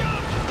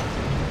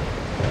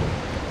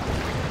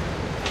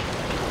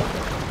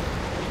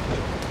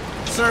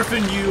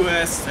 Surfing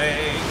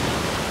USA.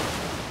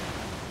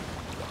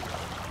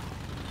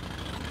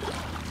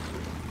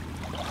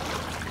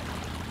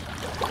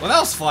 Well, that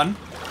was fun.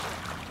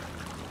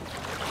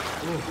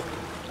 Oh,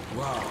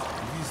 wow,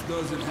 this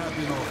doesn't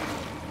happen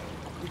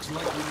often. Looks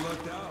like we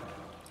lucked out.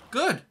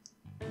 Good.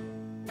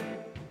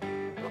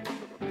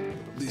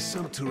 The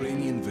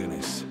subterranean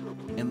Venice,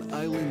 an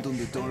island on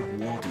the dark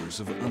waters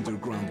of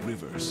underground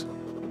rivers.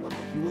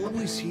 You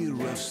always hear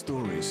rough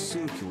stories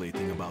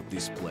circulating about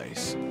this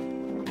place.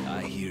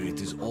 I hear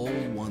it is all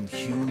one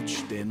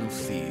huge den of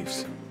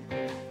thieves.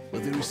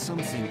 But there is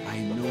something I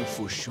know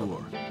for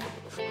sure.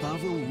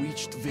 Pavel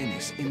reached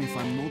Venice, and if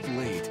I'm not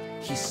late,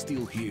 he's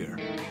still here.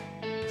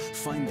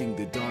 Finding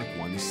the Dark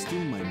One is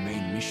still my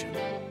main mission.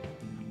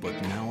 But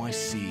now I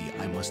see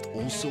I must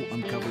also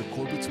uncover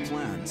Corbett's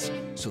plans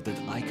so that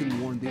I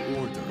can warn the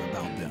Order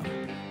about them.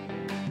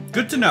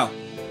 Good to know.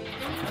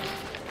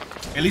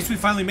 At least we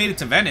finally made it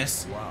to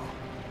Venice. Wow.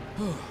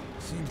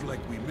 Seems like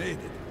we made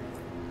it.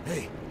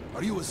 Hey,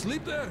 are you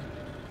asleep there?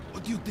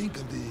 What do you think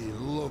of the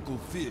local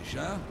fish,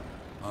 huh?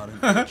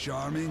 Aren't they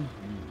charming?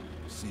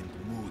 Seem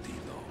moody,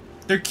 though.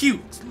 They're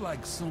cute. It's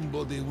like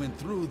somebody went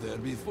through there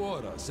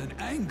before us and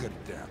angered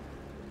them.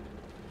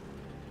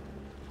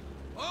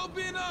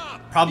 Open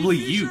up! Probably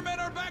the you. fishermen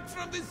are back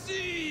from the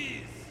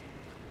seas!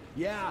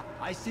 Yeah,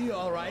 I see you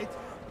all right.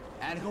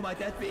 And who might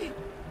that be?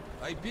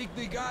 I picked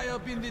the guy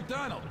up in the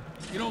tunnel.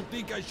 You don't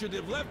think I should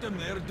have left him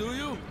there, do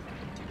you?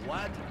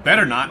 What?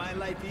 Better not. My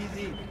life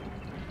easy?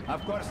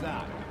 Of course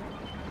not.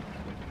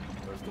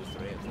 First those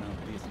ribs, now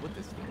please put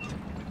this thing.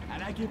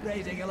 And I keep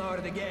raising you lower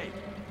the gate.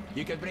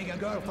 You can bring a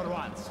girl for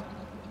once.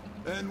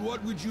 And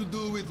what would you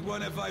do with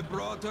one if I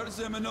brought her,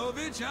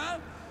 Semenovich, huh?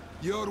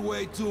 You're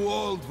way too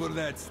old for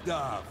that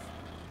stuff.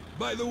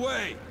 By the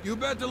way, you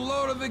better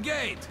lower the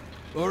gate,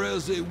 or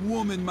else a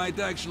woman might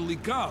actually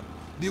come.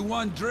 The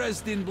one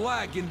dressed in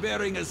black and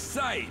bearing a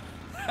scythe.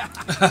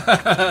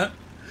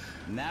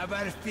 Never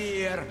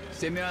fear.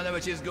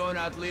 Semyonovich is going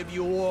to outlive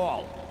you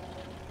all.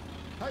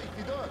 Hey,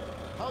 Fedor,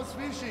 how's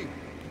fishing?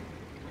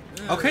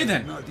 Okay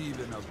then. Not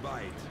even a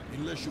bite,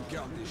 unless you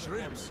count the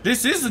shrimps.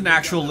 This is an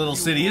actual little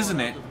city, isn't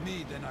it?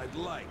 Me than I'd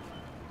like.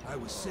 I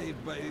was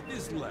saved by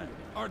this lad,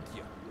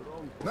 Artyom.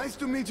 Nice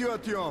to meet you,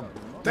 Artyom.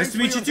 Nice to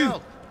meet you too.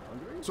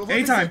 So what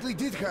Anytime. exactly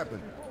did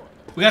happen?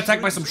 We got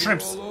attacked by some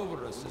shrimps. All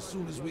over us as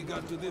soon as we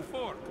got to the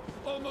fork.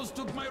 Almost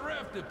took my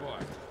raft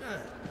apart.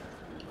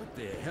 What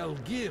the hell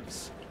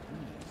gives?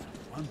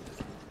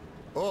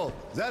 Oh,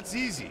 that's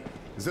easy.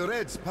 The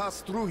Reds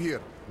passed through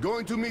here,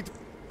 going to meet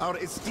our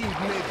esteemed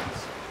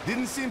neighbors.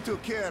 Didn't seem to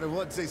care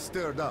what they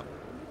stirred up.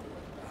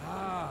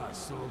 Ah,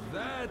 so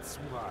that's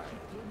why.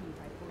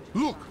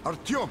 Look,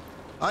 Artyom,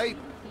 I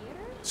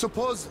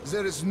suppose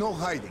there is no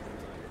hiding.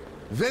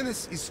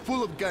 Venice is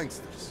full of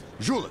gangsters.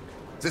 Zhulek,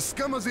 the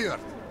scum of the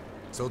earth.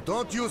 So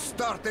don't you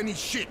start any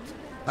shit.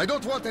 I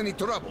don't want any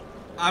trouble.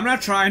 I'm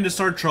not trying to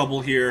start trouble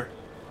here.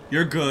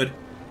 You're good.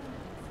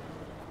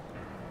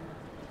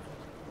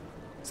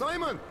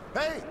 Simon!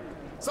 Hey!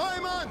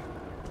 Simon!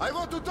 I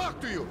want to talk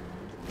to you!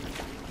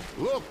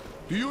 Look,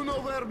 do you know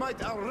where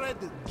might our red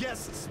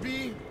guests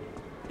be?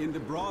 In the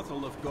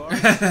brothel, of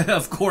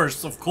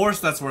course. Of course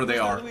that's where they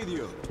are. With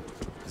you.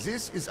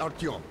 This is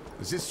Artyom,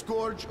 the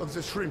scourge of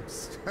the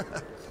shrimps.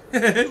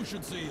 You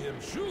should see him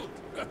shoot.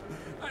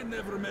 I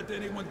never met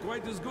anyone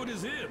quite as good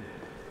as him.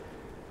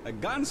 A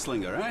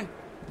gunslinger, eh?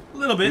 A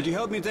little bit. Did you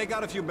help me take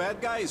out a few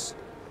bad guys?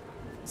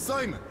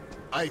 Simon,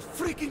 I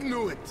freaking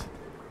knew it!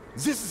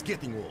 This is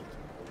getting old.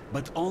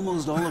 But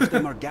almost all of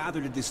them are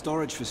gathered at the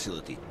storage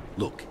facility.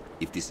 Look,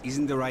 if this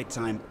isn't the right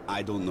time,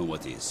 I don't know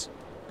what is.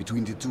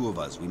 Between the two of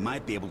us, we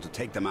might be able to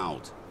take them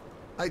out.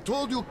 I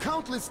told you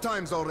countless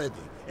times already,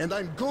 and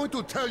I'm going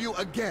to tell you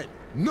again.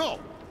 No!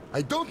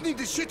 I don't need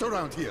this shit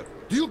around here.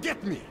 Do you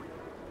get me?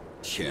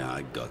 Yeah,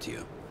 I got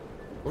you.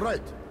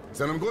 Right.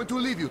 Then I'm going to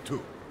leave you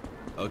two.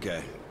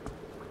 Okay.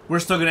 We're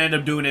still gonna end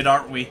up doing it,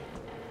 aren't we?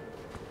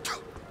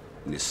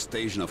 In this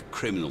station of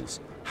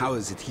criminals, how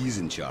is it he's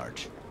in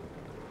charge?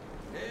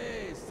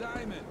 Hey,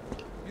 Simon.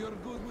 You're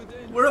good with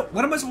anything?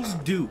 What am I supposed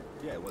to do?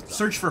 Yeah, what's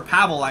Search for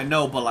Pavel, I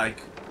know, but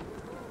like...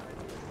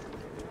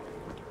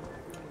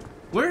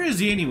 Where is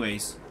he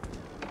anyways?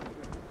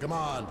 Come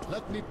on,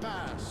 let me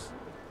pass.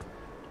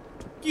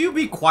 You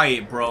be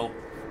quiet, bro.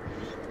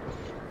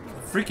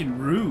 Freaking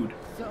rude.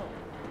 So,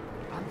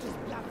 I'm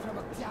just back from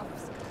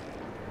Oktyabrsk.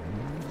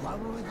 While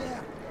we were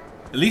there,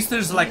 At least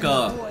there's like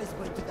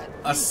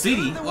a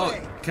city. Oh,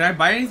 can I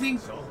buy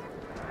anything?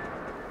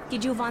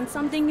 Did you want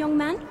something, young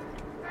man?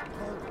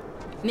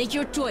 Make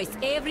your choice.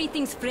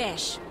 Everything's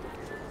fresh.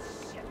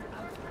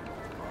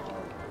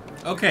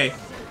 Okay.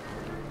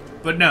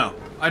 But no,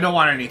 I don't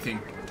want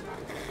anything.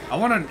 I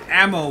want an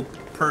ammo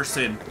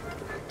person.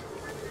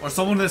 Or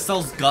someone that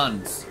sells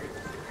guns.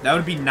 That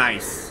would be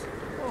nice.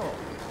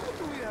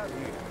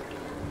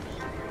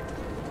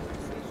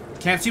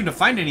 Can't seem to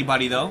find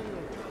anybody though.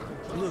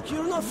 Look,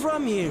 you're not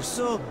from here,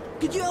 so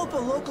could you help a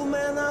local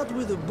man out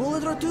with a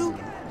bullet or two?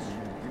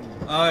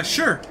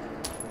 Sure.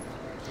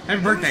 Happy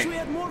I birthday. wish we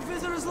had more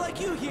visitors like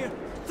you here.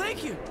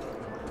 Thank you.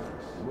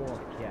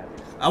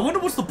 I wonder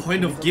what's the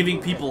point of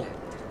giving people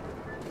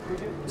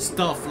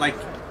stuff. Like,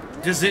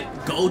 does it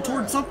go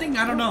towards something?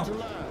 I don't know.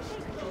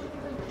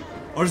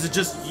 Or is it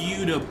just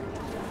you to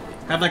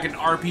have like an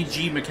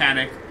RPG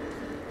mechanic?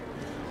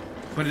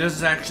 But it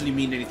doesn't actually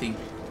mean anything.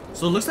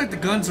 So it looks like the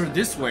guns are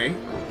this way.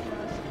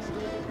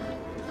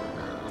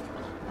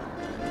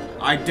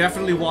 I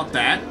definitely want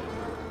that.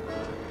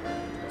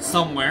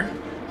 Somewhere.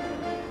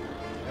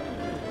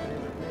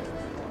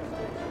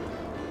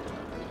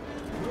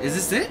 Is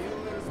this it?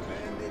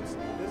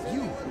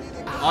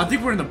 Oh, I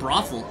think we're in the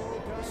brothel.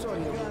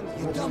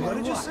 what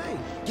did you say?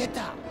 Get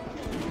out.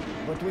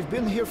 but we've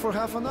been here for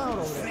half an hour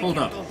already. Hold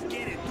up.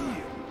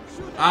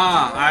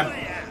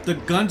 The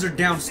guns are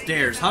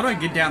downstairs. How do I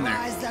get down there?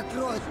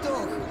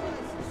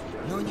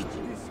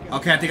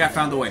 Okay, I think I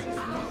found the way.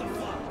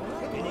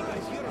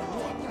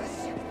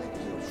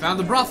 Found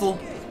the brothel.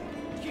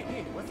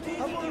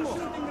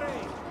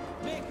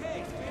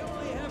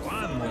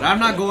 But I'm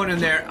not going in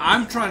there.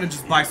 I'm trying to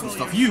just buy some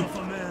stuff.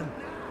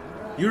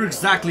 You're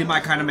exactly my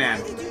kind of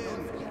man.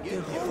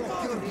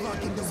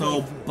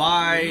 So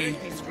buy.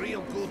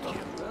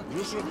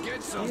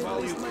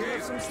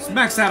 Let's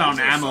max out on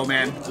ammo,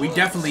 man. We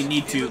definitely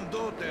need to.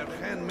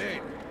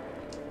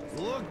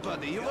 Look,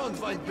 buddy, you won't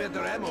find better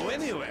ammo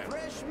anywhere.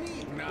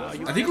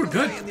 I think we're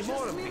good.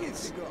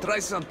 Try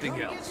something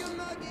else.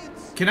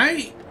 Can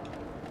I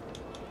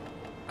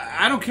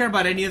don't care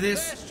about any of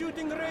this.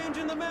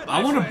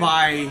 I want to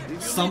buy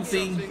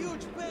something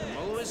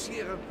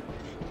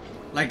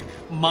like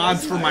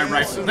mods for my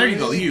rifle. There you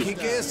go, you.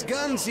 Kick-ass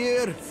guns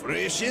here.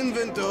 Fresh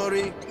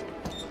inventory.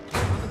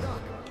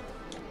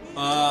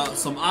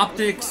 Some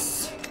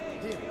optics.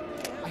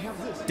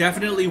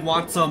 Definitely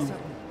want some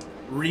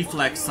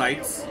reflex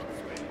sights.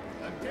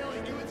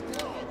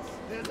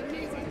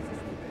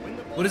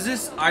 What is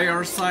this?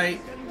 IR sight,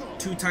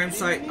 2x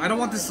sight. I don't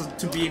want this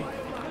to be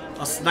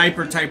a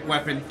sniper type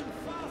weapon.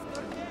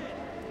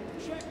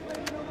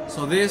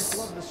 So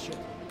this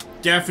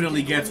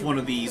definitely gets one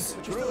of these.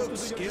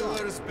 Crooks,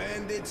 killers,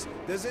 bandits.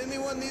 Does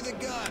anyone need a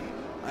gun?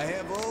 I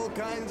have all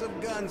kinds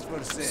of guns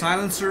for sale.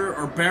 Silencer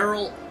or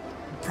barrel?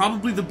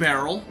 Probably the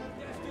barrel.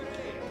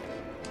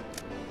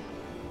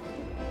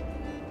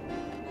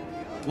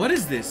 What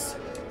is this?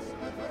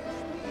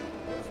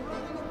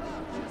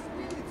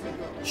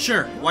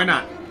 Sure, why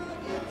not?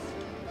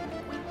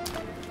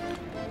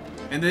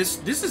 And this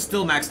is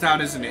still maxed out,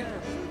 isn't it?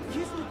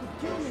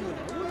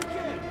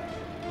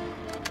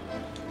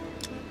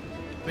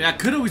 I mean, I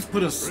could always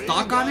put a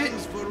stock on it.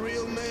 For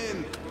real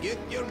men. Get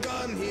your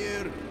gun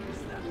here.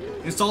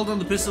 Installed on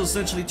the pistol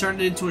essentially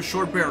turned it into a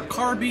short barrel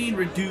carbine,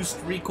 reduced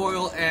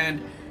recoil,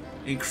 and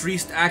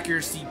increased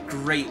accuracy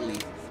greatly.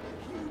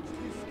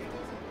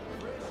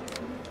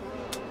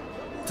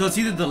 So it's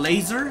either the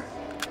laser.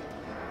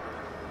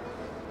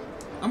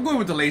 I'm going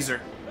with the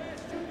laser.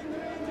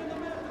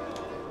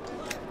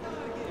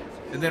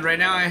 And then right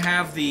now I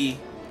have the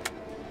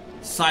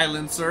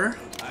silencer.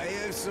 I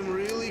have some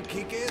really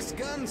kick-ass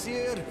guns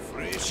here.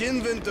 Fresh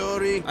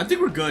inventory. I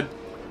think we're good.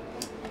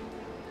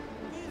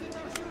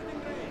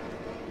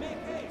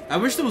 I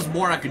wish there was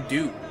more I could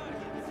do.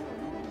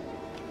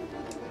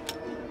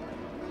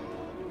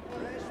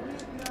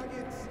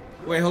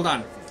 Wait, hold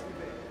on.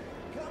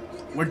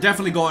 We're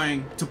definitely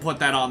going to put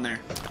that on there.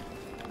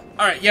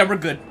 Alright, yeah, we're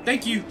good.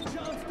 Thank you.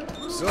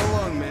 So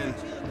long, man.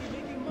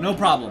 No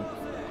problem.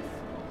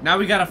 Now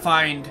we gotta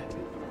find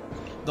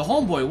the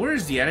homeboy. Where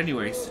is he at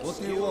anyways? What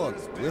do you want?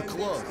 We're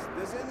closed.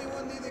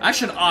 I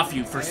should off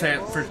you for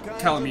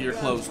telling me you're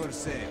closed.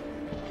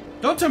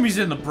 Don't tell me he's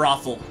in the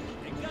brothel.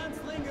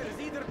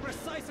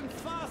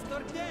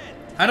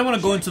 I don't want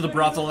to go into the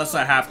brothel unless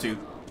I have to.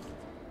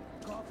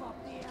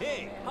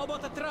 Hey, how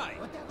about a try?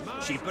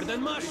 Cheaper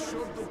than mush.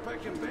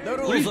 The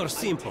rules are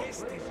simple.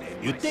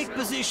 You take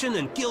position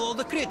and kill all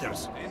the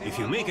critters. If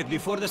you make it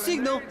before the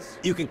signal,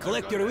 you can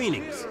collect your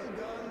winnings.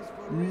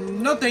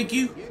 No, thank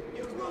you.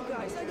 No,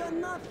 guys, I got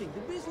nothing.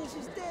 The business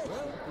is dead.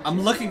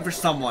 I'm looking for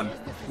someone.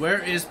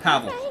 Where is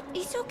Pavel? Alright,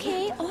 it's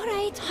okay.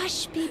 Alright,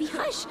 hush, baby,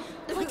 hush.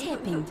 What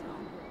happened?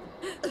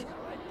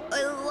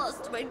 I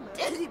lost my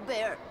teddy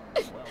bear.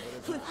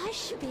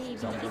 Hush, baby.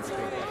 It's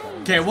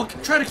alright. Okay, we'll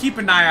try to keep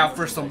an eye out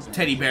for some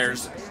teddy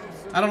bears.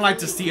 I don't like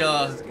to see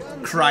a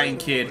crying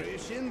kid.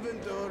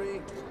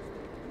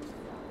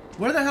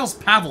 Where the hell's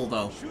Pavel,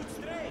 though?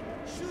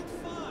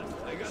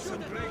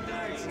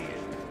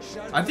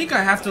 I think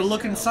I have to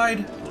look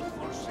inside.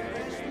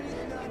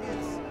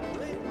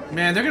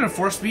 Man, they're gonna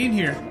force me in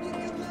here.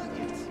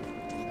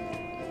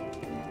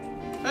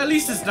 At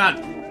least it's not...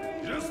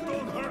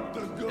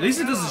 At least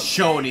it doesn't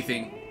show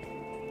anything.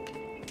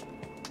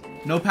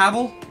 No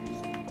Pavel?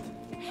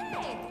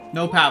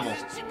 No Pavel.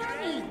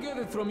 Get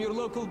it from your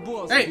local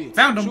boss. Hey,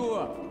 found him.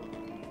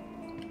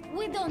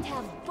 We don't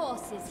have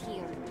bosses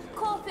here.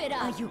 Cough it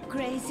up. Are you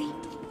crazy?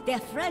 They're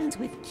friends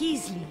with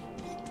Kisley.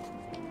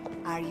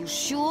 Are you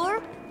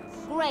sure?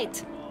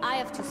 Great. I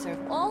have to serve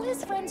all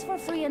his friends for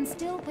free and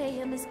still pay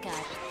him his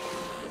cut.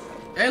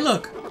 Hey,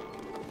 look.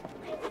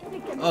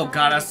 Oh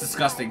god, that's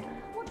disgusting.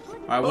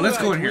 Alright, well, let's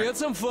go in here. We had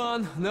some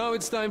fun. Now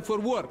it's time for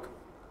work.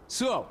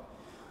 So,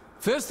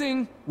 first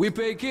thing, we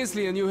pay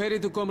Kisley and you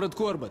head to Comrade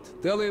Corbett.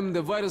 Tell him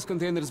the virus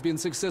container's been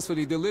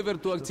successfully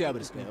delivered to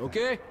Oktyabrskaya,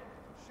 okay?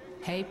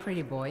 Hey,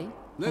 pretty boy.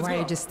 Let's Why are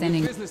go. you just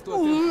standing?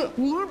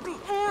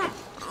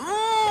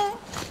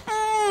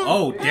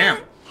 Oh, damn.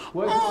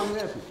 Why is it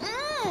unhappy?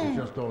 You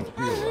just don't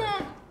feel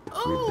right.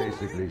 We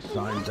basically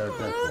signed their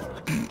death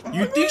warrant.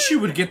 You think she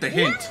would get the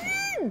hint?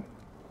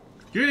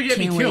 You're gonna get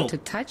Can't me wait killed. to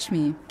touch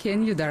me,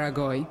 can you,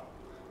 Daragoy?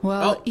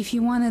 Well, if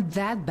you want it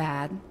that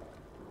bad...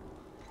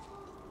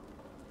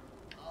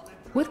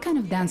 What kind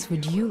of dance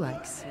would you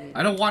like, sweet?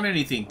 I don't want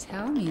anything.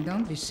 Tell me,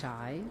 don't be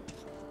shy.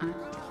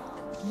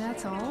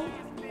 That's all?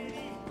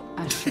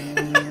 A shame,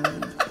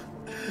 really.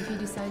 If you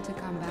decide to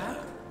come back,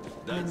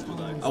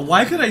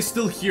 why could I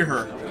still hear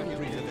her?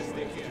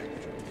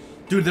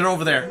 Dude, they're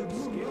over there.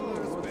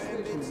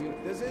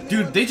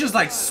 Dude, they just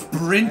like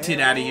sprinted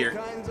out of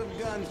here.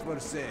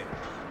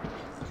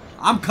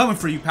 I'm coming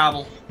for you,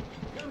 Pavel.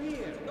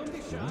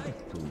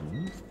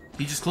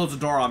 He just closed the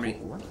door on me.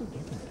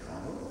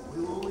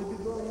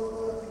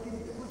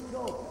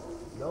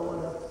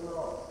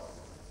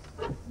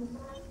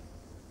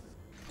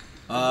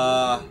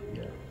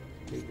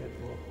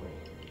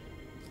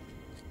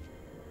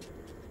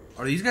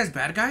 Are these guys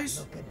bad guys?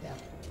 Look at them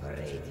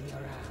parading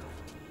around.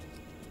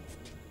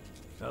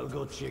 I'll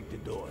go check the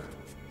door.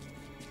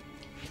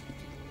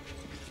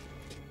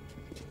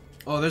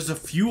 Oh, there's a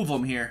few of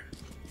them here.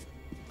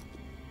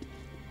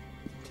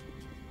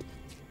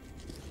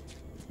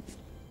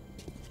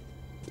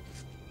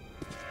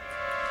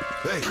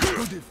 Hey,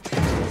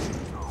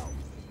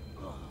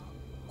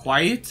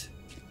 quiet.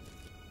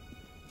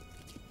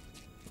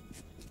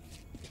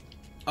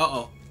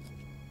 Uh-oh.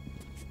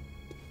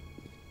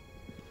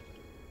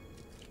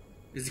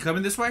 Is he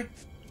coming this way?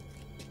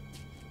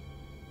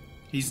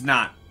 He's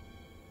not.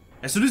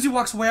 As soon as he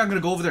walks away, I'm gonna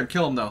go over there and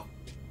kill him, though.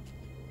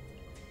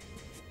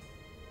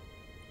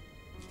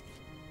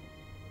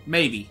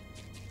 Maybe.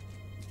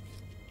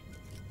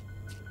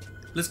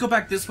 Let's go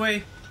back this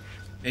way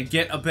and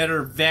get a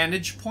better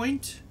vantage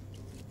point.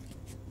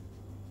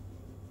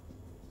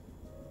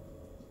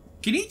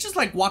 Can he just,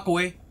 like, walk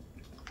away?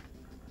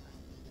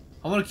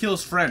 I want to kill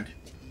his friend.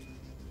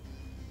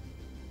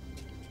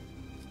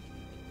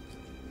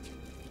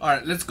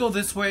 Alright, let's go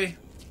this way.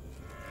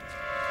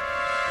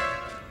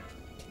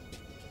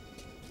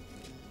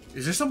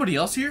 Is there somebody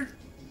else here?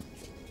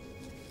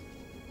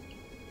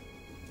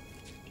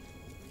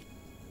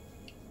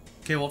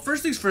 Okay, well,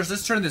 first things first,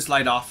 let's turn this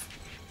light off.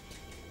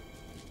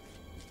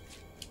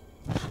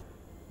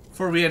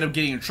 Before we end up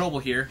getting in trouble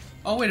here.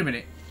 Oh, wait a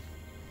minute.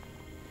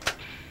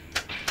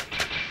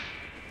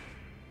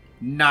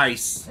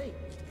 Nice. Hey,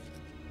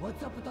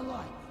 what's up with the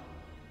light?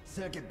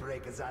 Circuit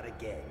breaker's out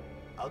again.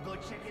 I'll go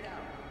check it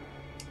out.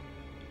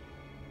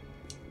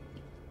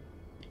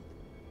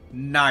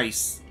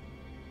 Nice.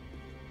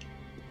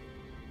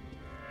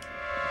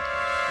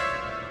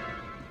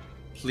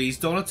 Please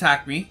don't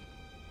attack me.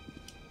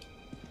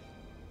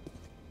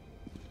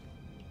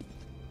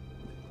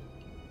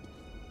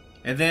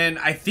 And then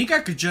I think I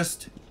could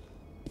just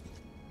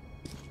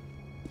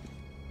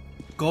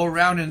go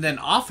around and then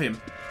off him.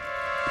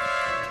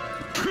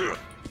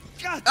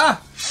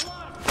 Ah!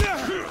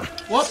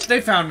 Whoop,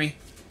 they found me.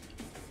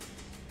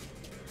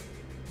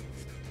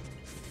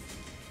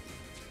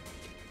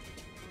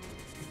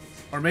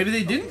 Or maybe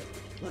they didn't?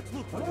 Let's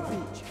look for the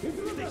beach.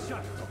 They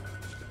shot.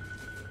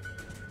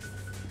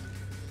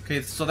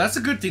 Okay, so that's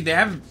a good thing. They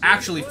haven't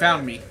actually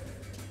found me.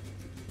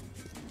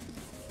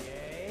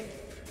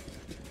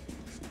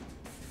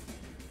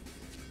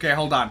 Okay,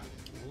 hold on.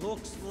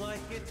 Looks like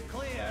it's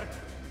clear.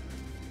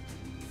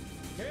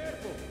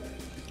 Careful.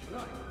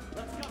 Right,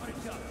 let's cover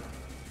each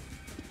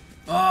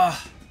other.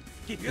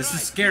 This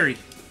is scary.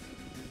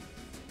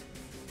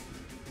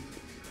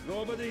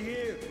 Nobody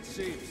here, it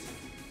seems.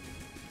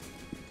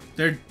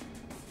 They're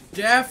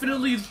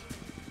definitely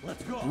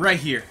right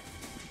here.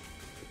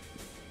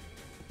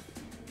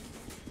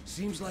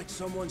 Seems like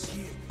someone's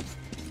here.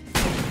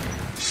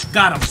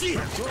 Got him.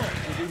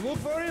 Did we look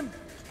for him?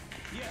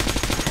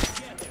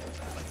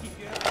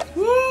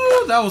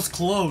 Woo, that was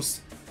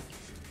close.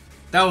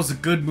 That was a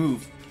good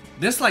move.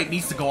 This light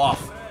needs to go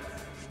off.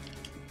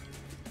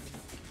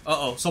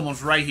 Uh-oh,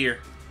 someone's right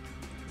here.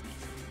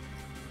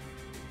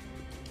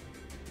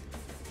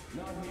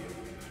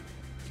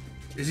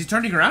 Is he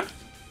turning around?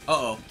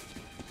 Uh-oh.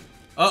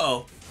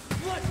 Uh-oh.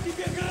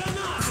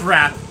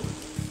 Crap.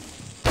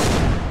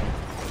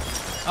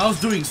 I was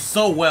doing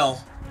so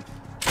well.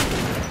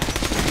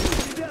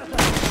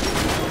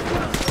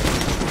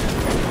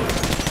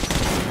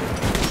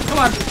 Come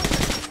on.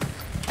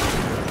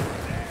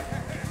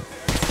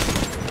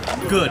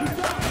 Good.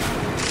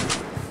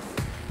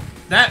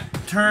 That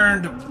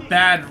turned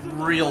bad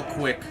real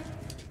quick.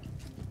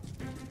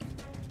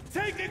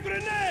 Take a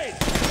grenade!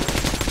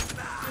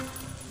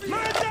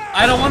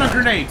 I don't want a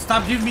grenade.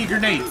 Stop giving me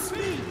grenades.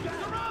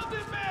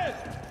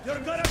 You're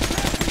gonna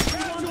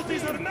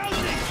casualties are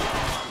melting!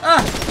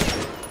 Ah!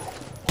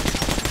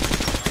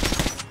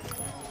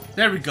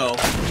 There we go.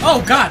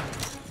 Oh, God!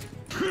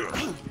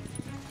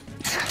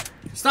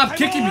 Stop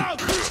kicking me!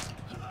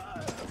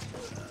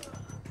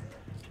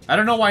 I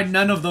don't know why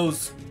none of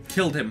those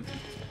killed him.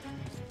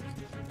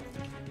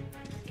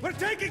 We're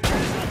taking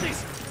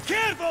casualties!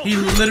 Careful! He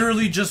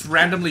literally just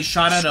randomly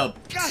shot at a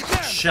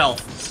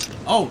shelf.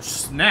 Oh,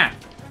 snap.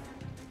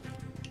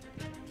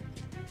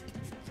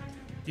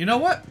 You know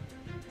what?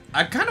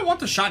 I kind of want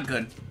the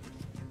shotgun.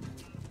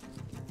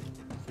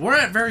 We're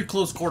at very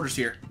close quarters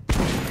here.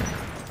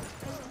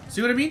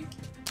 See what I mean?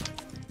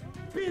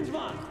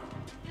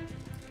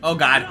 Oh,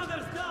 God.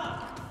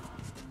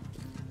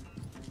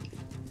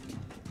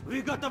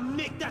 We gotta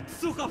make that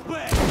sucker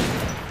pay!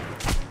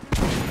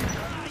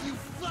 You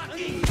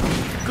fucking...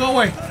 Go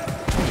away!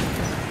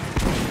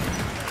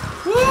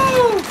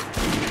 Woo!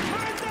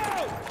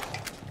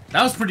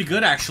 That was pretty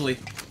good, actually.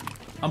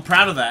 I'm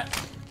proud of that.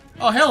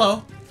 Oh,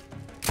 hello.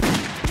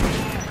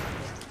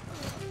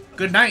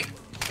 Good night.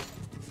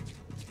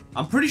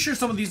 I'm pretty sure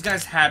some of these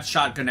guys had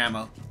shotgun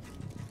ammo.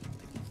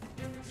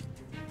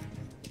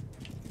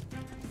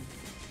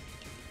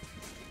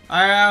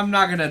 I'm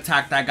not gonna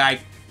attack that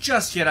guy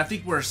just yet. I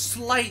think we're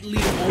slightly...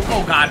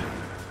 Oh, God.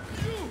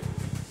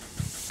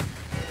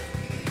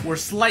 We're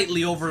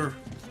slightly over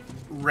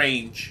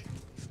range.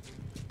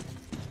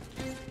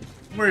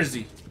 Where is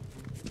he?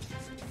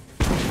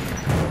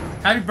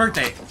 Happy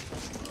birthday.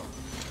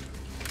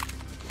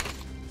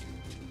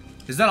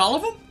 Is that all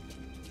of them?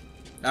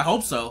 I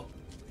hope so.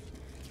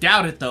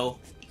 Doubt it, though.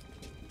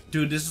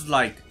 Dude, this is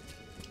like...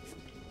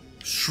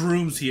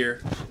 shrooms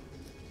here.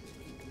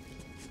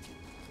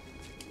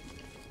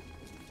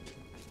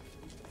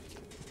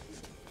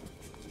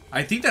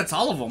 I think that's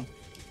all of them.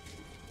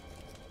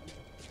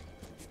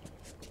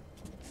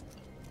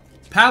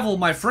 Pavel,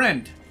 my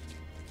friend.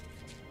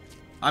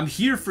 I'm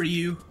here for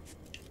you.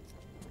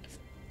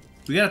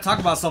 We gotta talk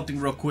about something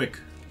real quick.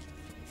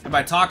 And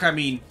by talk, I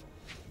mean...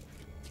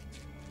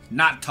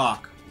 not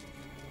talk.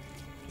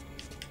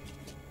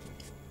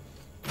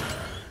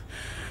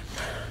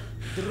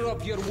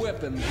 Drop your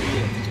weapon.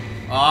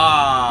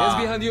 Ah.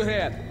 Hands behind your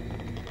head.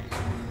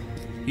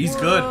 He's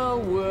good.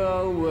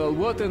 Well,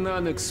 what an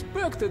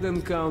unexpected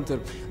encounter.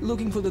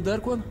 Looking for the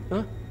Dark One,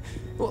 huh?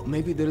 Well,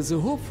 maybe there is a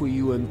hope for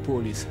you and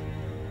Polis.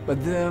 But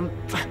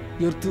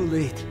you're too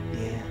late.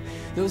 Yeah,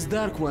 those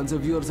Dark Ones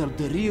of yours are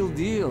the real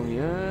deal,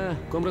 yeah?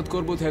 Comrade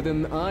Korbut had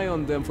an eye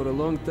on them for a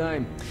long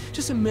time.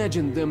 Just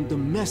imagine them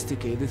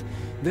domesticated,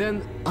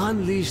 then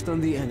unleashed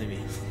on the enemy.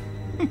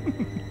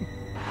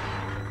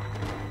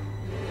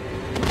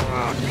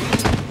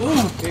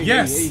 Ooh, hey,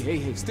 yes.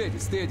 Hey,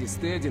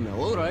 steady now.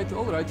 All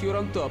right, you're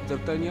on top,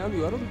 D'Artagnan,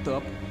 you are on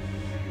top.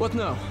 What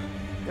now?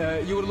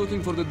 You were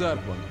looking for the Dark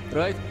One,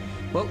 right?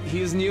 Well, he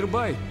is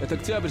nearby, at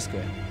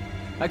Oktyabrskaya.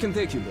 I can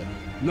take you there.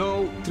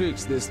 No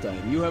tricks this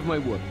time, you have my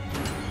word.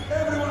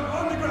 Everyone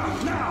on the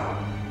ground, now!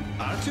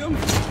 Artyom?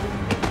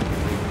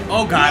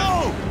 Oh, God.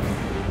 No!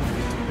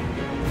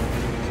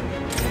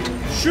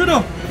 Shoot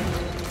him!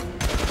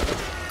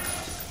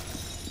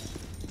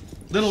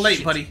 Little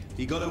late, buddy.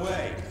 He got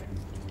away.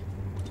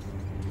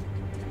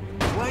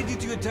 Why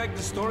did you attack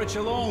the storage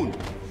alone?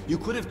 You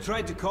could have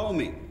tried to call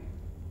me.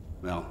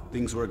 Well,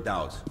 things worked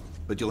out.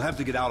 But you'll have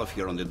to get out of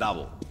here on the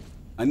double.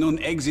 I know an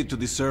exit to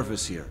the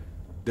surface here.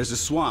 There's a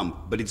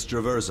swamp, but it's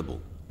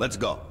traversable. Let's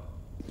go.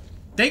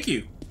 Thank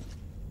you.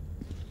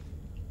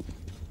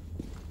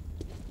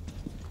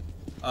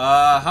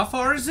 How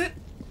far is it?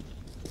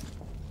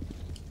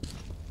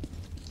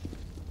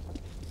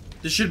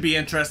 This should be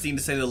interesting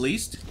to say the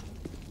least.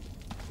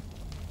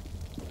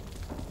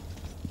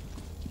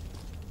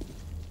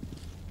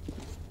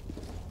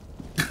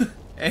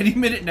 Any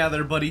minute now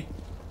there, buddy.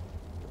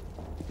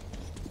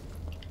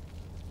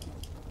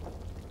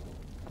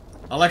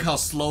 I like how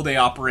slow they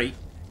operate.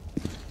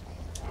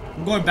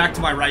 I'm going back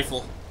to my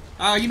rifle.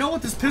 You know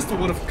what? This pistol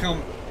would have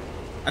come...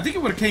 I think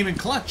it would have came in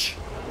clutch.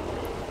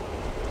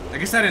 I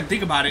guess I didn't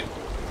think about it.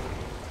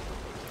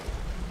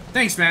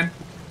 Thanks, man.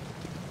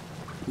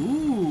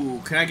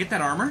 Ooh, can I get that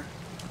armor?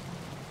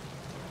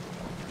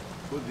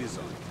 Put this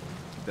on.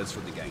 That's for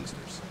the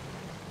gangsters.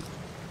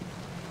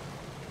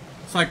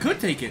 So I could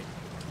take it.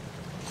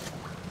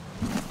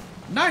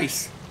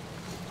 Nice.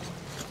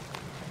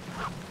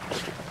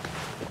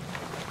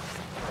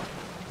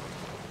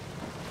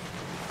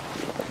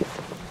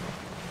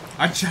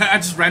 I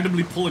just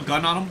randomly pull a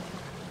gun on him.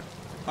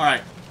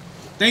 Alright.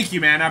 Thank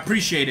you, man. I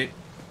appreciate it.